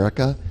in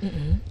America.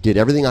 Did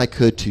everything I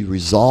could to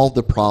resolve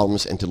the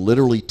problems and to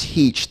literally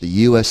teach the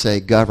USA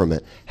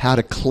government how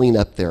to clean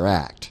up their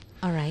act.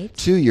 All right.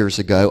 2 years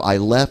ago, I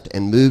left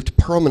and moved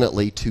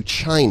permanently to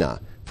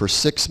China for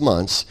 6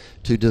 months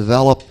to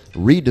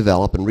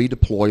redevelop and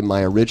redeploy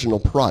my original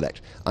product.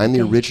 I'm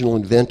the original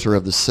inventor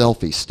of the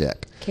selfie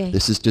stick. Okay.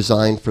 This is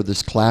designed for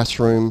this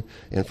classroom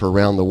and for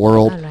around the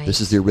world. All right.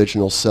 This is the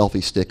original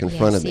selfie stick in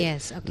front of me.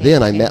 Yes, okay,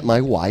 Then I okay. met my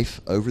wife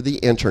over the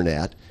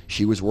internet.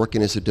 She was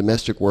working as a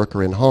domestic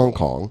worker in Hong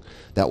Kong.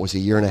 That was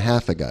 1.5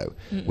 years ago.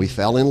 We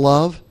fell in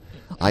love.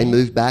 I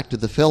moved back to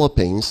the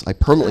Philippines. I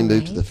permanently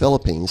moved to the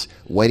Philippines,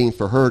 waiting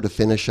for her to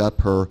finish up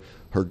her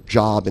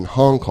job in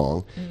Hong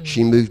Kong.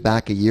 She moved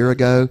back 1 year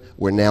ago.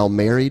 We're now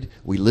married.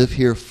 We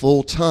live here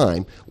full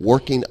time,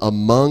 working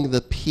among the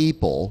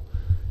people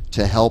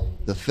to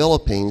help the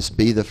Philippines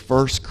be the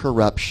first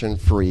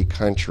corruption-free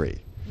country.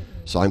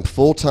 So I'm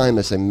full-time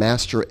as a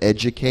master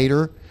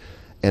educator.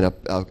 And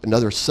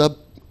another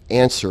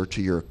sub-answer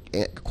to your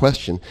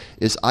question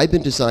is I've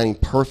been designing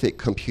perfect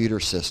computer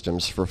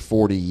systems for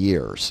 40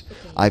 years.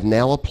 I've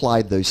now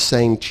applied those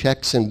same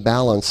checks and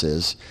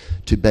balances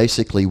to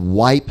basically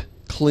wipe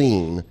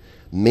clean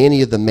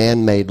many of the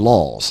man-made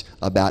laws.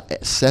 About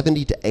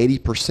 70 to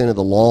 80% of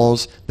the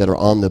laws that are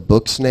on the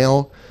books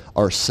now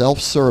are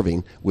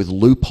self-serving with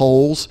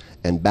loopholes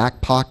and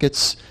back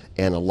pockets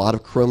and a lot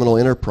of criminal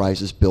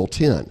enterprises built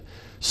in.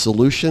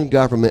 Solution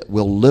government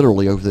will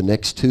literally, over the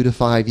next 2 to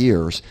 5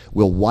 years,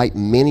 will wipe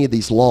many of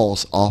these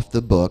laws off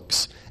the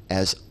books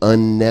as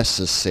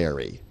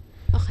unnecessary.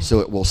 Okay. So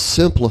it will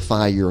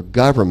simplify your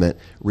government,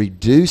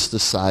 reduce the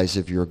size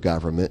of your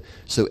government,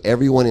 so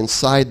everyone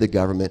inside the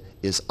government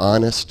is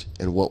honest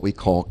and what we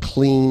call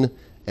clean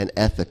and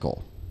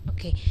ethical.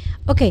 Okay.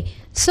 Okay.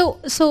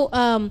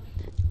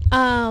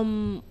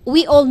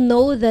 We all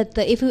know that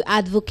if we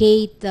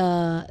advocate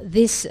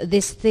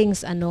these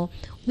things,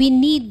 we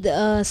need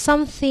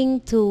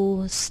something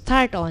to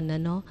start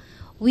on,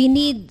 We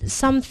need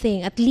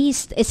something, at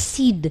least a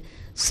seed,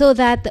 so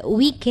that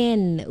we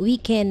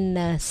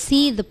can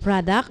see the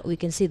product, we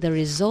can see the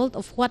result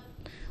of what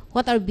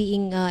are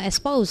being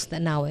espoused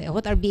now,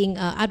 what are being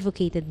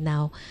advocated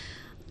now.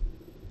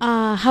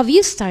 Have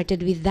you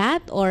started with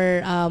that,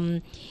 or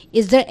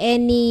is there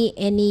any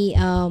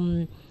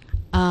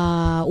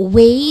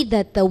way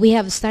that we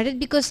have started?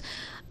 Because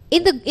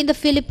in the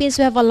Philippines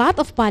we have a lot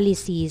of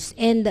policies,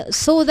 and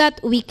so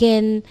that we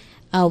can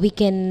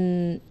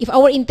if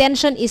our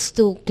intention is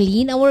to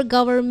clean our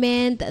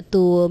government,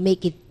 to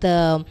make it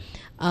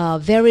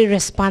very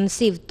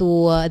responsive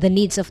to the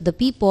needs of the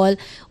people,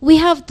 we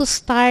have to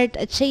start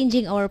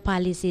changing our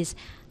policies.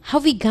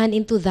 Have we gone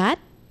into that,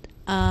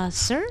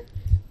 sir?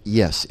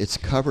 Yes, it's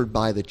covered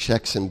by the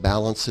checks and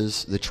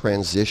balances, the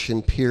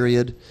transition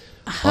period.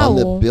 How? On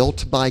the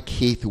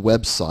BuiltByKeith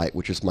website,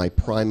 which is my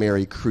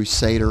primary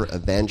crusader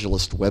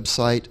evangelist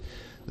website,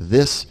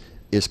 this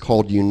is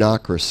called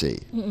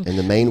Unocracy, and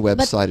the main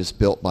website is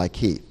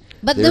BuiltByKeith.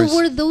 But there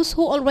were those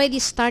who already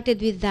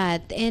started with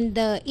that, and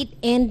it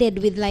ended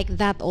with like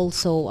that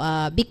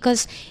also,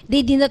 because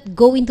they did not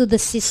go into the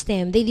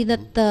system. They did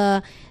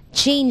not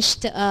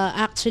changed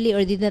actually,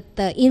 or did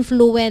not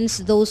influence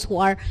those who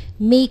are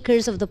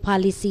makers of the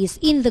policies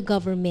in the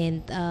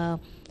government.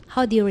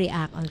 How do you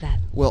react on that?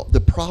 Well,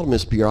 the problem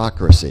is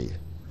bureaucracy.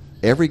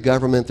 Every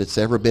government that's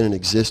ever been in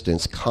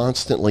existence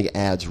constantly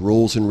adds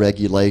rules and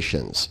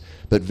regulations,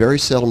 but very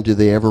seldom do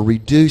they ever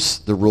reduce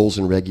the rules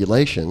and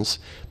regulations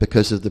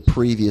because of the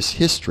previous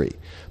history.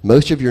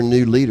 Most of your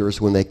new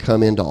leaders, when they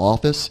come into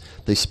office,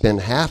 they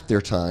spend half their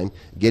time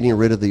getting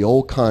rid of the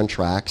old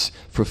contracts,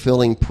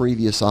 fulfilling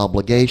previous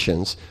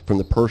obligations from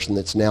the person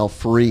that's now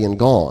free and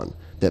gone,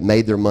 that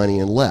made their money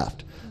and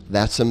left.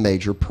 That's a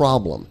major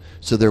problem.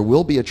 So there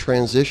will be a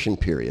transition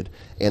period,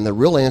 and the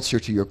real answer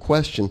to your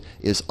question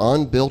is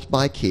on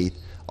BuiltByKeith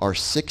are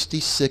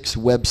 66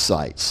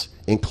 websites,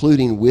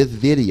 including with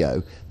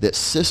video, that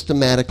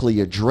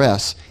systematically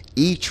address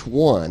each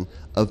one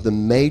of the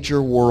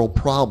major world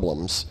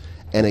problems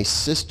and a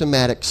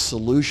systematic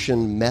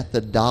solution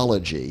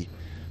methodology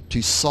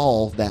to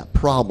solve that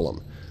problem,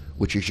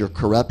 which is your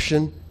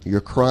corruption,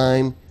 your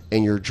crime,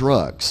 and your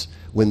drugs.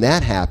 When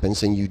that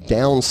happens and you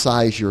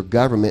downsize your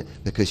government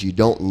because you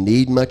don't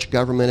need much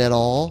government at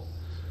all,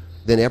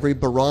 then every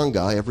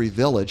barangay, every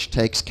village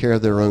takes care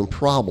of their own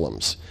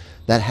problems.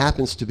 That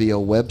happens to be a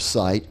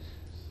website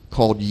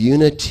called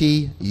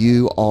Unity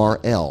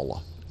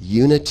URL.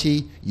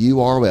 Unity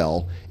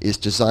URL is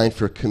designed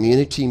for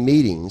community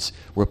meetings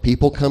where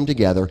people come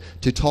together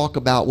to talk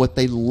about what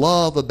they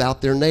love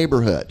about their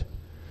neighborhood.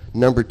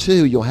 Number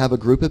two, you'll have a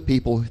group of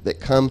people that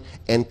come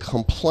and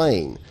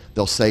complain.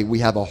 They'll say, we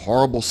have a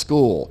horrible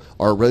school,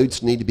 our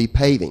roads need to be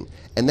paving,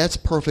 and that's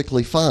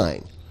perfectly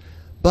fine.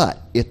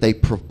 But if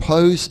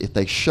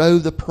they show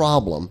the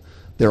problem,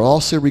 they're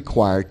also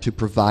required to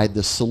provide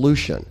the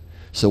solution.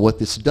 So what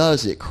this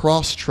does, it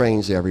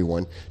cross-trains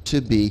everyone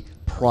to be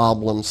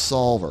problem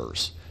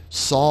solvers.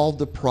 Solve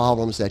the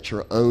problems at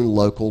your own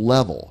local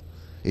level.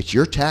 It's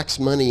your tax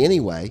money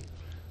anyway.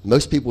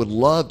 Most people would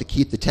love to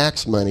keep the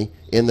tax money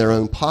in their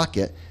own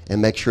pocket and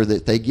make sure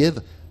that they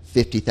give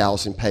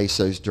 50,000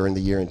 pesos during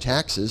the year in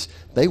taxes.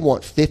 They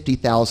want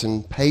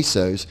 50,000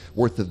 pesos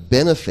worth of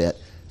benefit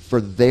for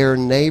their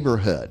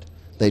neighborhood.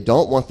 They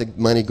don't want the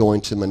money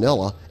going to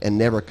Manila and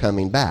never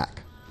coming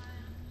back.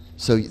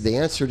 So the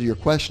answer to your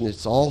question,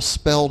 it's all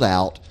spelled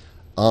out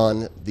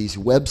on these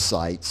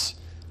websites,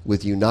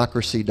 with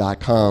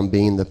unocracy.com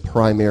being the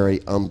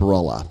primary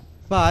umbrella.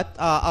 But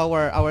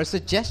our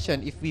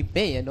suggestion, if we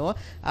may,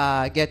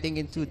 getting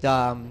into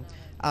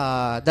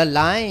the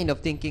line of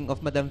thinking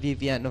of Madam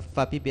Vivian of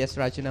PBS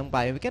Radyo ng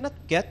Bayan, we cannot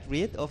get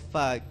rid of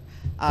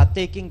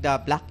taking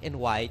the black and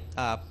white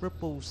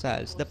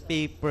proposals, the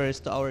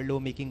papers to our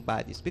lawmaking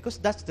bodies, because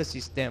that's the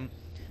system.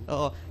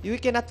 We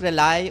cannot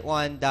rely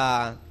on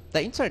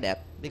the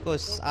internet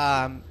because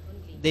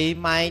they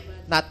might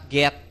not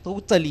get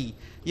totally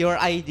your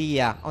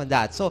idea on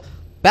that. So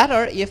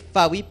better if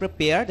we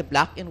prepare the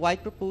black and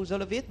white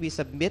proposal of it, we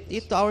submit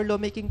it to our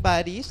lawmaking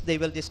bodies, they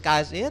will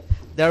discuss it,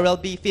 there will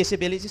be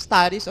feasibility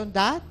studies on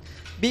that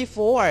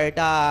before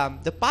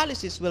the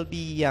policies will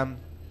be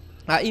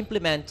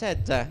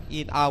implemented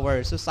in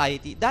our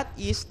society. That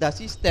is the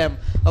system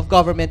of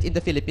government in the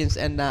Philippines,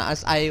 and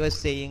as I was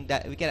saying,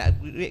 that we can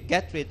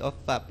get rid of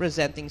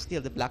presenting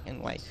still the black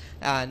and white,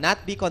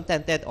 not be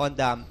contented on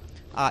the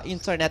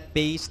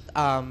internet-based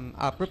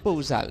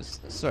proposals,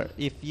 sir,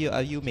 if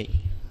you may.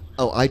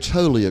 Oh, I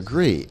totally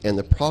agree. And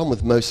the problem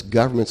with most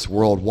governments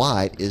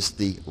worldwide is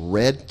the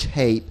red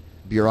tape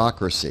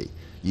bureaucracy.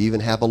 You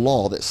even have a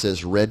law that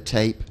says red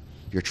tape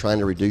You're trying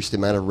to reduce the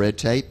amount of red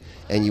tape.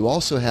 And you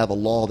also have a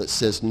law that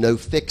says no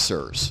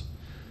fixers,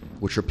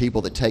 which are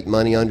people that take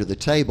money under the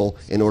table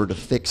in order to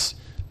fix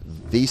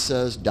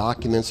visas,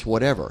 documents,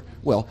 whatever.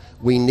 Well,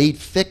 we need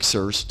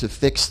fixers to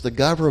fix the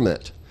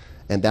government.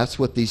 And that's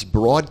what these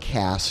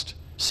broadcast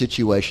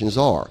situations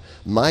are.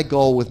 My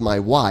goal with my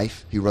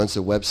wife, who runs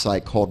a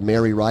website called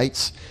Mary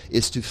Writes,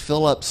 is to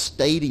fill up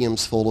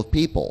stadiums full of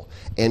people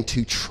and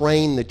to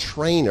train the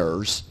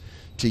trainers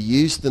to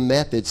use the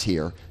methods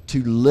here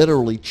to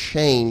literally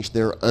change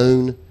their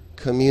own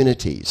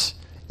communities.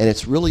 And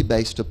it's really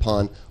based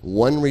upon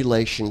one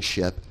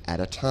relationship at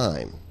a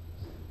time.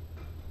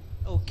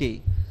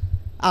 Okay.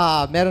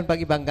 Meron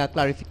bang ibang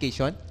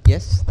clarification?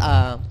 Yes,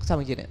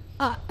 kasama Jeanette.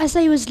 As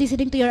I was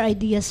listening to your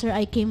ideas, sir,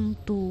 I came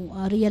to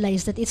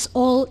realize that it's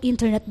all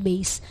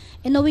internet-based.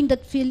 And knowing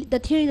that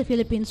here in the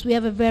Philippines, we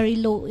have a very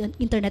low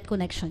internet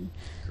connection.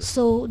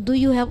 So do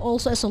you have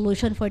also a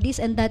solution for this?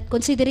 And that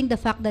considering the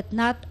fact that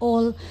not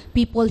all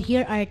people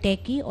here are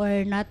techie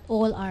or not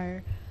all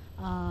are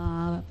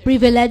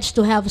privileged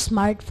to have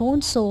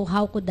smartphones, so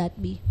how could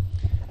that be?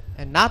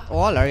 And not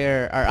all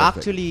are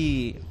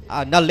actually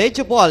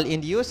knowledgeable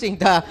in using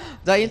the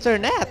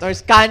internet or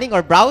scanning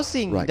or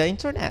browsing Right. the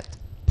internet.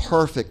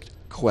 Perfect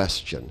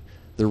question.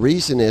 The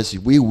reason is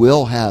we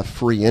will have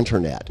free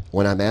internet.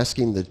 When I'm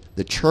asking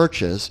the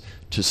churches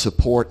to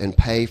support and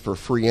pay for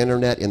free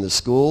internet in the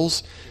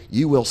schools,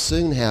 you will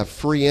soon have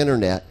free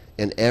internet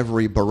in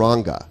every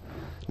barangay.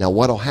 Now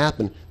what will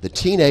happen, the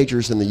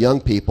teenagers and the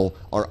young people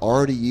are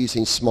already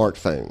using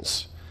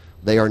smartphones.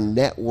 They are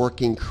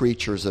networking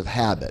creatures of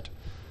habit.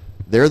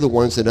 They're the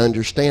ones that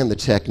understand the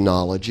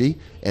technology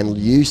and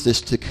use this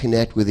to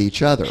connect with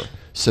each other.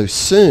 So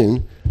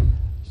soon,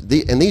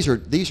 these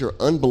are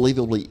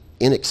unbelievably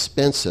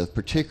inexpensive,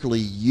 particularly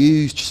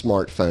used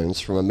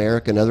smartphones from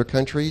America and other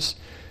countries.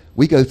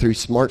 We go through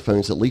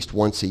smartphones at least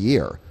once a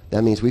year.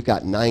 That means we've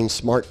got 9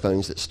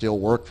 smartphones that still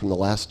work from the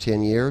last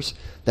 10 years.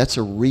 That's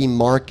a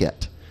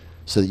remarket,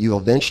 so that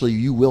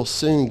you will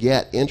soon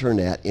get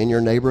internet in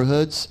your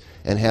neighborhoods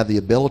and have the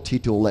ability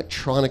to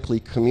electronically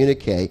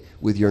communicate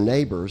with your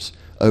neighbors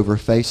over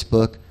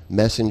Facebook,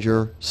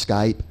 Messenger,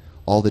 Skype,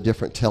 all the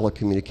different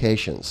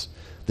telecommunications.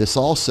 This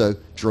also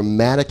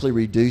dramatically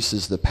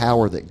reduces the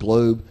power that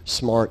Globe,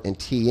 Smart, and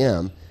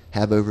TM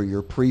have over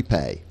your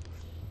prepay.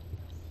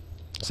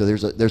 So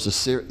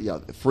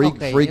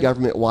free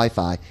government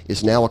Wi-Fi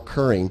is now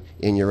occurring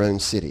in your own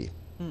city.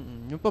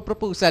 Yung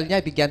proposal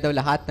niya, bigyan daw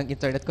lahat ng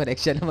internet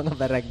connection ng mga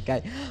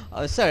barangay.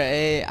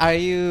 Sir, are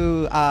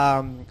you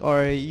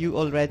or you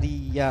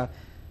already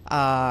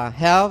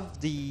have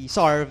the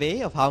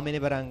survey of how many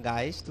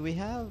barangays do we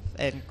have,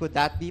 and could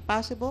that be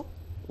possible?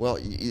 Well,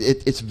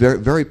 it's very,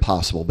 very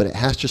possible, but it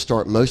has to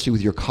start mostly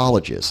with your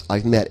colleges.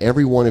 I've met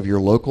every one of your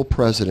local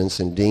presidents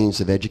and deans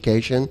of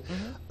education.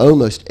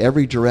 Almost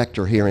every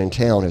director here in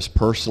town has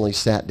personally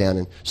sat down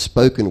and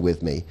spoken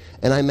with me,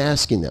 and I'm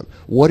asking them,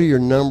 what are your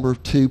number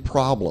 2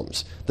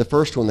 problems? The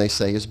first one they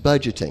say is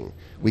budgeting.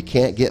 We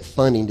can't get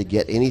funding to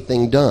get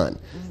anything done.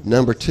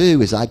 Number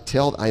 2 is I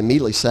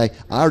immediately say,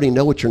 I already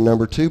know what your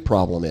number 2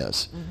 problem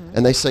is.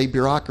 And they say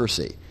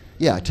bureaucracy.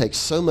 Yeah, it takes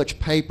so much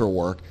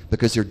paperwork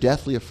because they're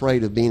deathly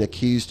afraid of being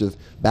accused of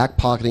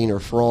backpocketing or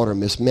fraud or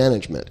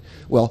mismanagement.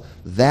 Well,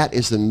 that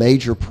is the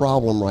major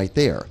problem right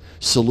there.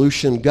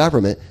 Solution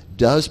government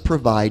does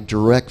provide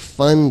direct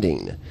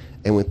funding.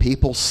 And when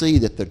people see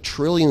that the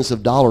trillions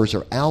of dollars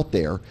are out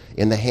there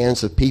in the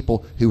hands of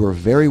people who are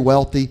very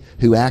wealthy,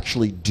 who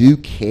actually do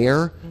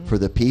care for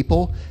the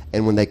people,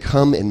 and when they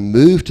come and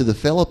move to the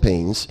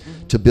Philippines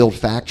to build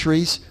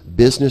factories,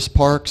 business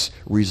parks,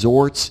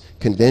 resorts,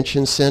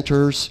 convention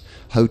centers,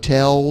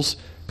 hotels,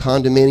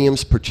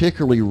 condominiums,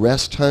 particularly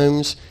rest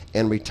homes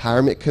and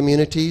retirement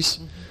communities,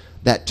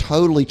 that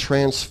totally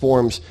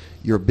transforms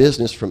your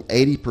business from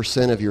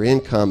 80% of your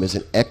income as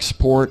an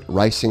export,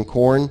 rice and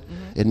corn.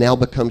 It now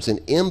becomes an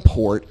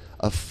import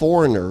of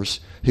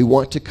foreigners who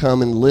want to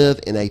come and live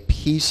in a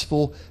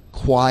peaceful,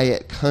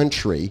 quiet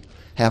country,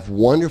 have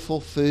wonderful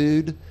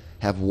food,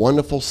 have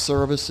wonderful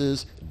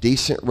services,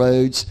 decent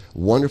roads,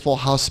 wonderful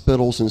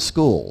hospitals and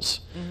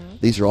schools.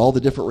 These are all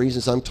the different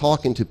reasons I'm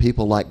talking to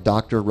people like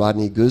Dr.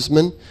 Rodney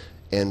Guzman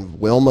and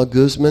Wilma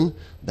Guzman.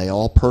 They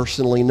all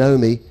personally know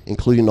me,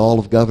 including all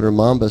of Governor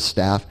Mamba's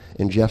staff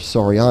and Jeff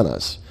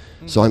Soriano's.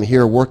 So I'm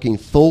here working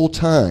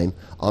full-time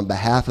on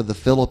behalf of the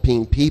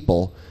Philippine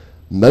people.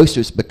 Most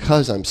of it's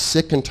because I'm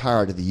sick and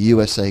tired of the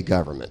USA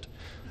government.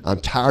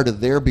 I'm tired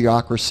of their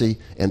bureaucracy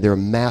and their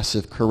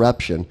massive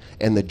corruption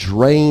and the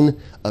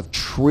drain of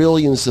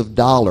trillions of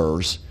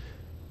dollars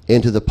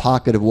into the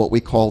pocket of what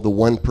we call the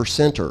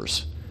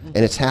 1%ers.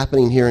 And it's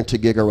happening here in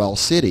Tuguegarao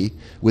City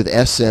with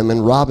SM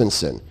and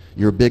Robinson,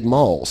 your big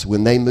malls.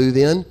 When they move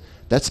in,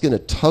 that's going to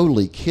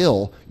totally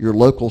kill your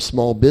local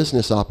small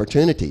business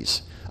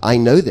opportunities. I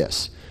know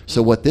this.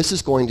 So what this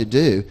is going to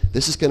do,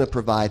 this is going to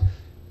provide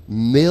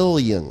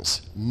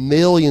millions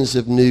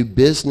of new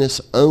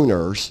business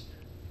owners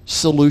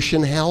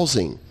solution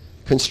housing,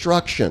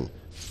 construction,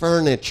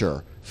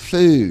 furniture,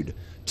 food,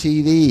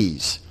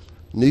 TVs,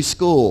 new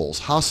schools,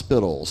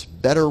 hospitals,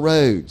 better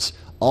roads,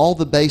 all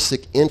the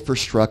basic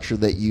infrastructure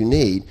that you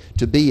need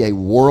to be a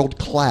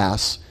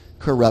world-class,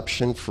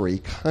 corruption-free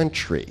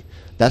country.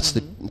 That's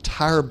the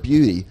entire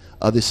beauty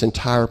of this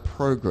entire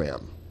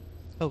program.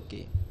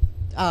 Okay.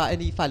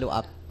 Any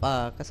follow-up,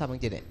 kasamang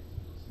Janet?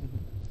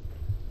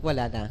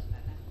 Wala na.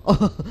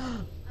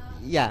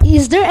 Yeah.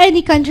 Is there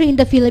any country in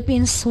the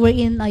Philippines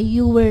wherein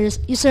you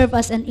serve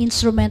as an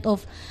instrument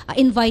of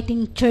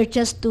inviting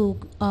churches to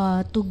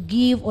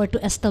give or to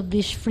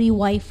establish free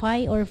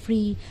Wi-Fi or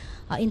free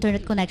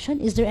internet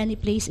connection? Is there any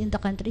place in the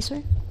country,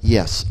 sir?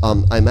 Yes,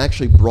 I'm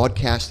actually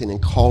broadcasting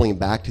and calling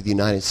back to the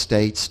United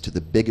States, to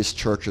the biggest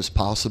churches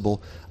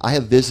possible. I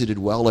have visited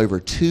well over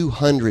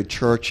 200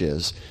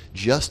 churches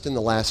just in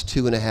the last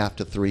 2.5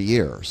 to 3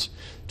 years,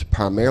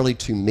 primarily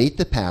to meet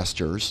the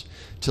pastors,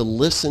 to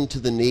listen to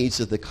the needs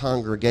of the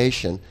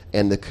congregation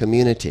and the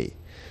community.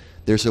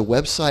 There's a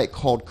website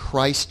called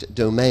Christ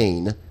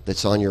Domain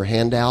that's on your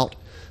handout.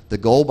 The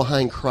goal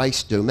behind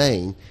Christ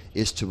Domain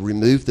is to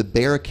remove the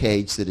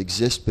barricades that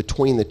exist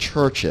between the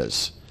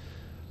churches.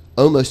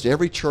 Almost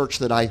every church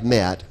that I've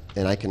met,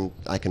 and I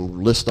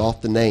can list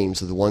off the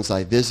names of the ones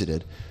I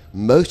visited,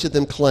 most of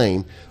them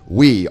claim,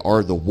 we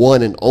are the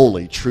one and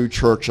only true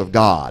church of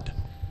God.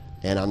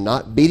 And I'm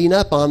not beating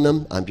up on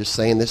them. I'm just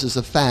saying this is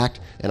a fact,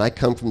 and I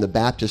come from the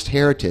Baptist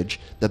heritage.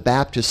 The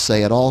Baptists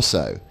say it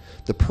also.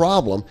 The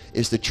problem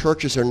is the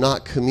churches are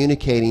not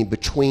communicating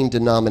between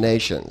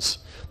denominations.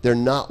 They're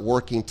not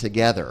working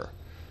together.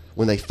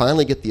 When they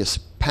finally get the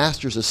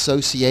pastors'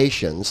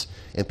 associations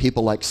and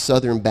people like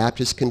Southern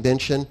Baptist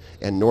Convention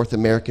and North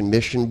American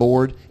Mission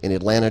Board in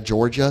Atlanta,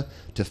 Georgia,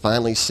 to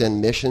finally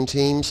send mission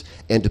teams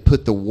and to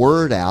put the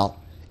word out,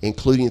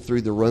 including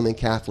through the Roman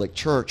Catholic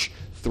Church,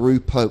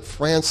 through Pope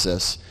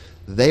Francis,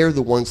 they're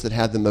the ones that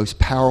have the most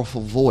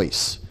powerful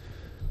voice.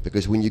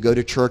 Because when you go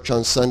to church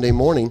on Sunday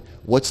morning,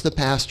 what's the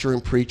pastor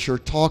and preacher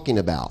talking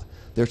about?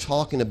 They're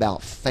talking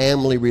about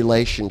family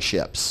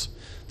relationships.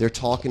 They're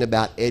talking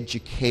about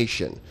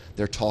education.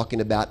 They're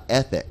talking about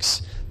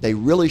ethics. They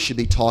really should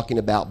be talking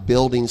about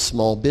building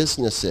small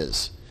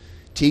businesses,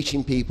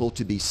 teaching people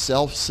to be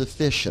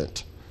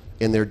self-sufficient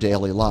in their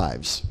daily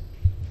lives.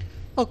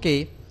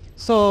 Okay.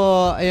 So,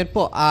 ayun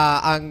po,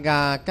 ang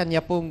kanya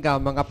pong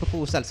mga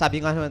proposal.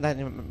 Sabi nga naman,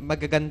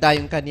 magaganda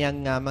yung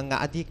kanyang mga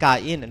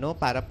adhikain, ano,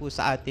 para po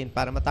sa atin,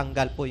 para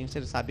matanggal po yung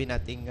sinasabi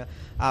nating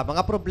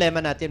mga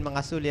problema natin,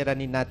 mga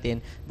suliranin natin.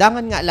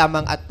 Dangan nga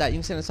lamang at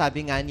yung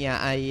sinasabi nga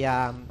niya ay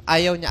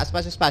ayaw niya, as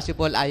much as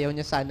possible, ayaw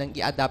niya sanang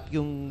i-adapt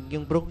yung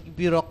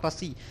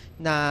bureaucracy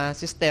na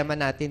sistema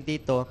natin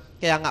dito.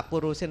 Kaya nga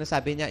puro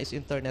sinasabi niya is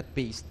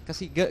internet-based.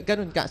 Kasi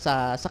ganun ka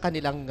sa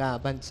kanilang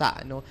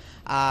bansa. Ano?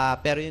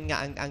 Pero yun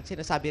nga, ang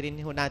sinasabi rin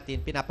ho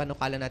natin,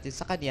 pinapanukala natin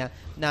sa kanya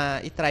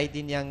na itry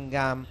din yung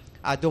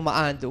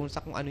dumaan doon sa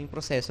kung ano yung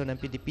proseso ng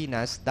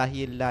Pilipinas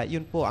dahil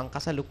yun po ang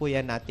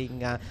kasalukuyan nating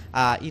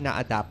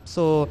ina-adapt.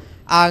 So,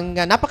 ang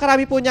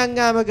napakarami po niyang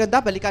maganda.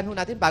 Balikan ho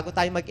natin bago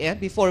tayo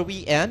mag-end. Before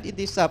we end in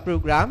this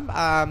program,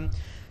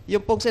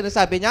 yung pong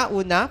sinasabi niya,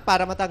 una,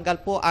 para matanggal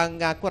po ang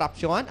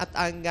korupsyon at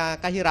ang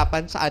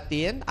kahirapan sa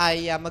atin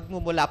ay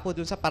magmumula po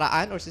dun sa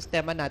paraan or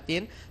sistema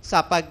natin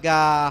sa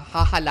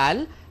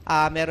paghahalal.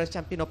 Meron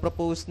siyang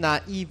pinopropose na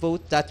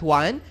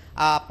eVOTE.ONE.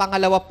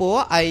 Pangalawa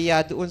po ay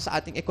doon sa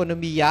ating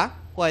ekonomiya,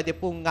 pwede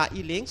pong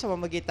iling sa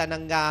pamamagitan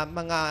ng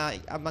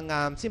mga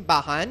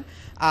simbahan.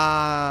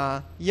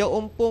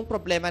 Yung pong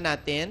problema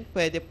natin,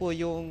 pwede po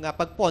yung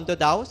pagpondo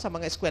daw sa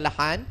mga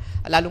eskwelahan,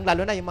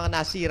 lalong-lalo na yung mga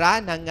nasira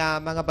ng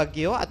mga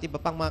bagyo at iba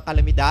pang mga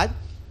kalamidad.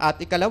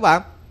 At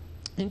ikalawa,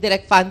 yung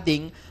direct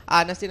funding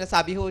na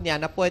sinasabi ho niya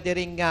na pwede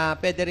rin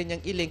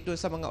niyang i-link doon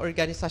sa mga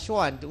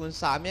organisasyon doon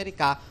sa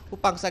Amerika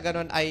upang sa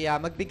ganon ay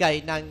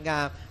magbigay ng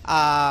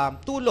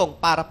tulong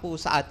para po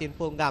sa atin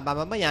pong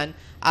mamamayan.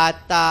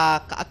 At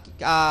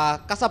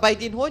kasabay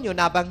din ho nyo,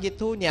 nabanggit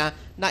ho niya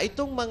na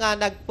itong mga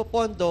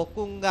nagpopondo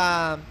kung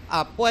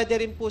pwede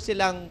rin po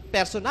silang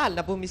personal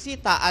na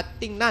bumisita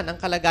at tingnan ang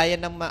kalagayan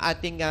ng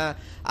ating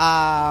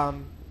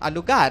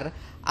lugar,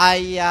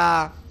 ay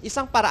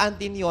isang paraan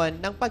din yon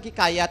ng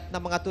paghikayat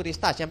ng mga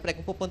turista. Siyempre,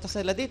 kung pupunta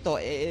sila dito,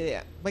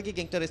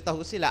 magiging turista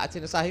ho sila at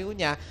sinasabi ho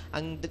niya,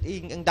 ang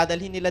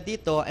dadalhin nila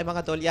dito ay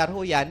mga dolyar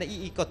ho yan na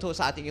iikot ho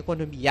sa ating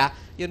ekonomiya.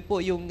 Yun po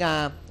yung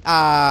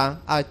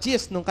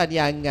gist nung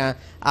kanyang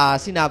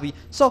sinabi.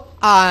 So,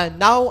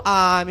 now,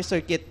 Mr.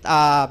 Keith,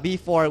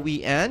 before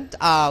we end,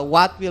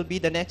 what will be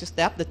the next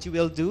step that you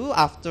will do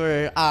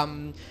after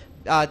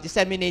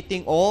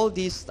disseminating all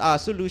these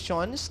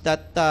solutions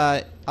that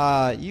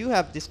you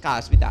have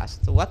discussed with us?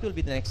 So what will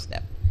be the next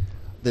step?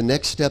 The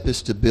next step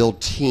is to build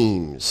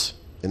teams,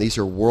 and these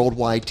are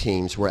worldwide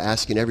teams. We're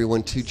asking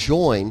everyone to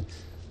join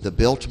the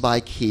Built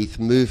by Keith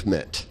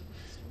movement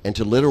and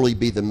to literally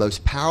be the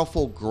most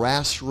powerful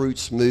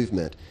grassroots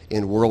movement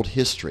in world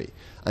history.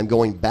 I'm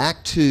going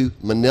back to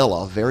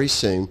Manila very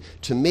soon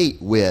to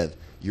meet with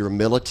your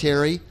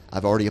military.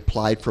 I've already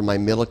applied for my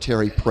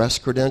military press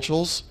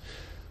credentials.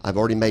 I've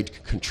already made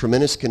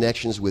tremendous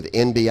connections with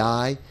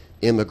NBI,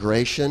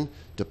 Immigration,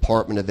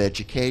 Department of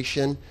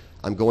Education.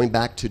 I'm going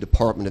back to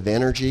Department of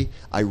Energy.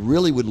 I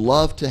really would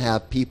love to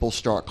have people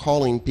start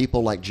calling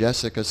people like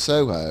Jessica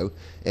Soho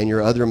and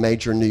your other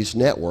major news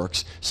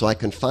networks so I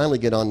can finally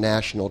get on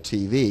national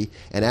TV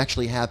and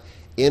actually have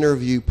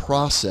interview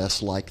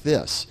process like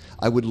this.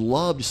 I would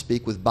love to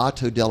speak with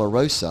Bato De La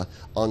Rosa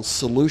on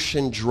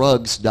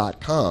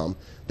solutiondrugs.com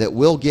that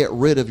will get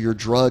rid of your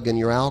drug and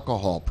your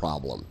alcohol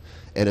problem.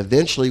 And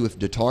eventually with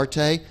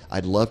Duterte,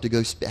 I'd love to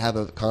go have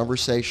a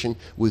conversation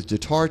with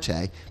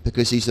Duterte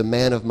because he's a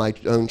man of my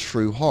own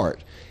true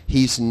heart.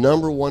 His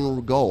number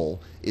one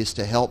goal is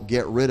to help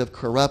get rid of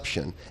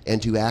corruption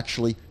and to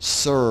actually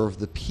serve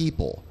the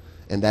people.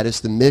 And that is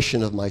the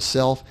mission of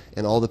myself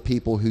and all the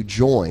people who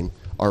join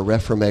our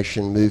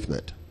Reformation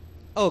movement.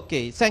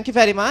 Okay, thank you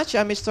very much,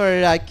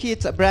 Mr.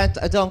 Keith Brent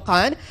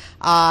Duncan.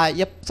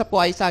 Siya po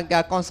ay isang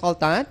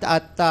consultant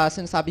at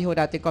sinasabi ho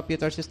natin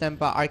computer system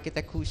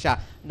architect ho siya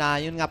na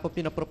yun nga po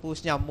pinopropose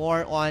niya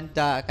more on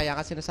the, kaya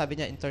nga sinasabi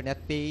niya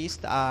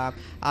internet-based,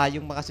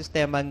 yung mga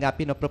sistema nga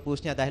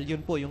pinopropose niya dahil yun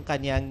po yung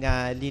kanyang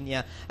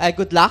linya.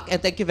 Good luck and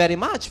thank you very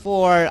much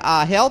for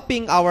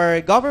helping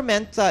our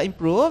government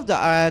improve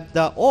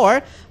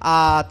or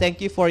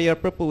thank you for your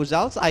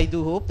proposals. I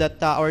do hope that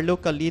our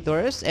local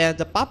leaders and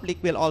the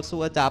public will also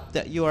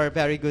adopt your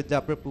very good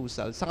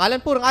proposals. Sa ngalan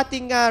po ng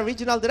ating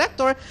Regional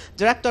Director,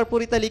 Director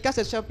Purita Licas,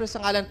 at syempre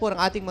sa ngalan po ng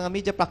ating mga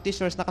media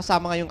practitioners na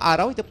kasama ngayong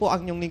araw, ito po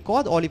ang inyong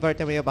lingkod, Oliver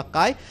Temeo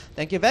Bakay.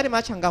 Thank you very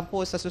much hanggang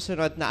po sa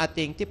susunod na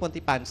ating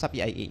tipon-tipan sa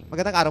PIA.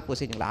 Magandang araw po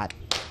sa inyong lahat.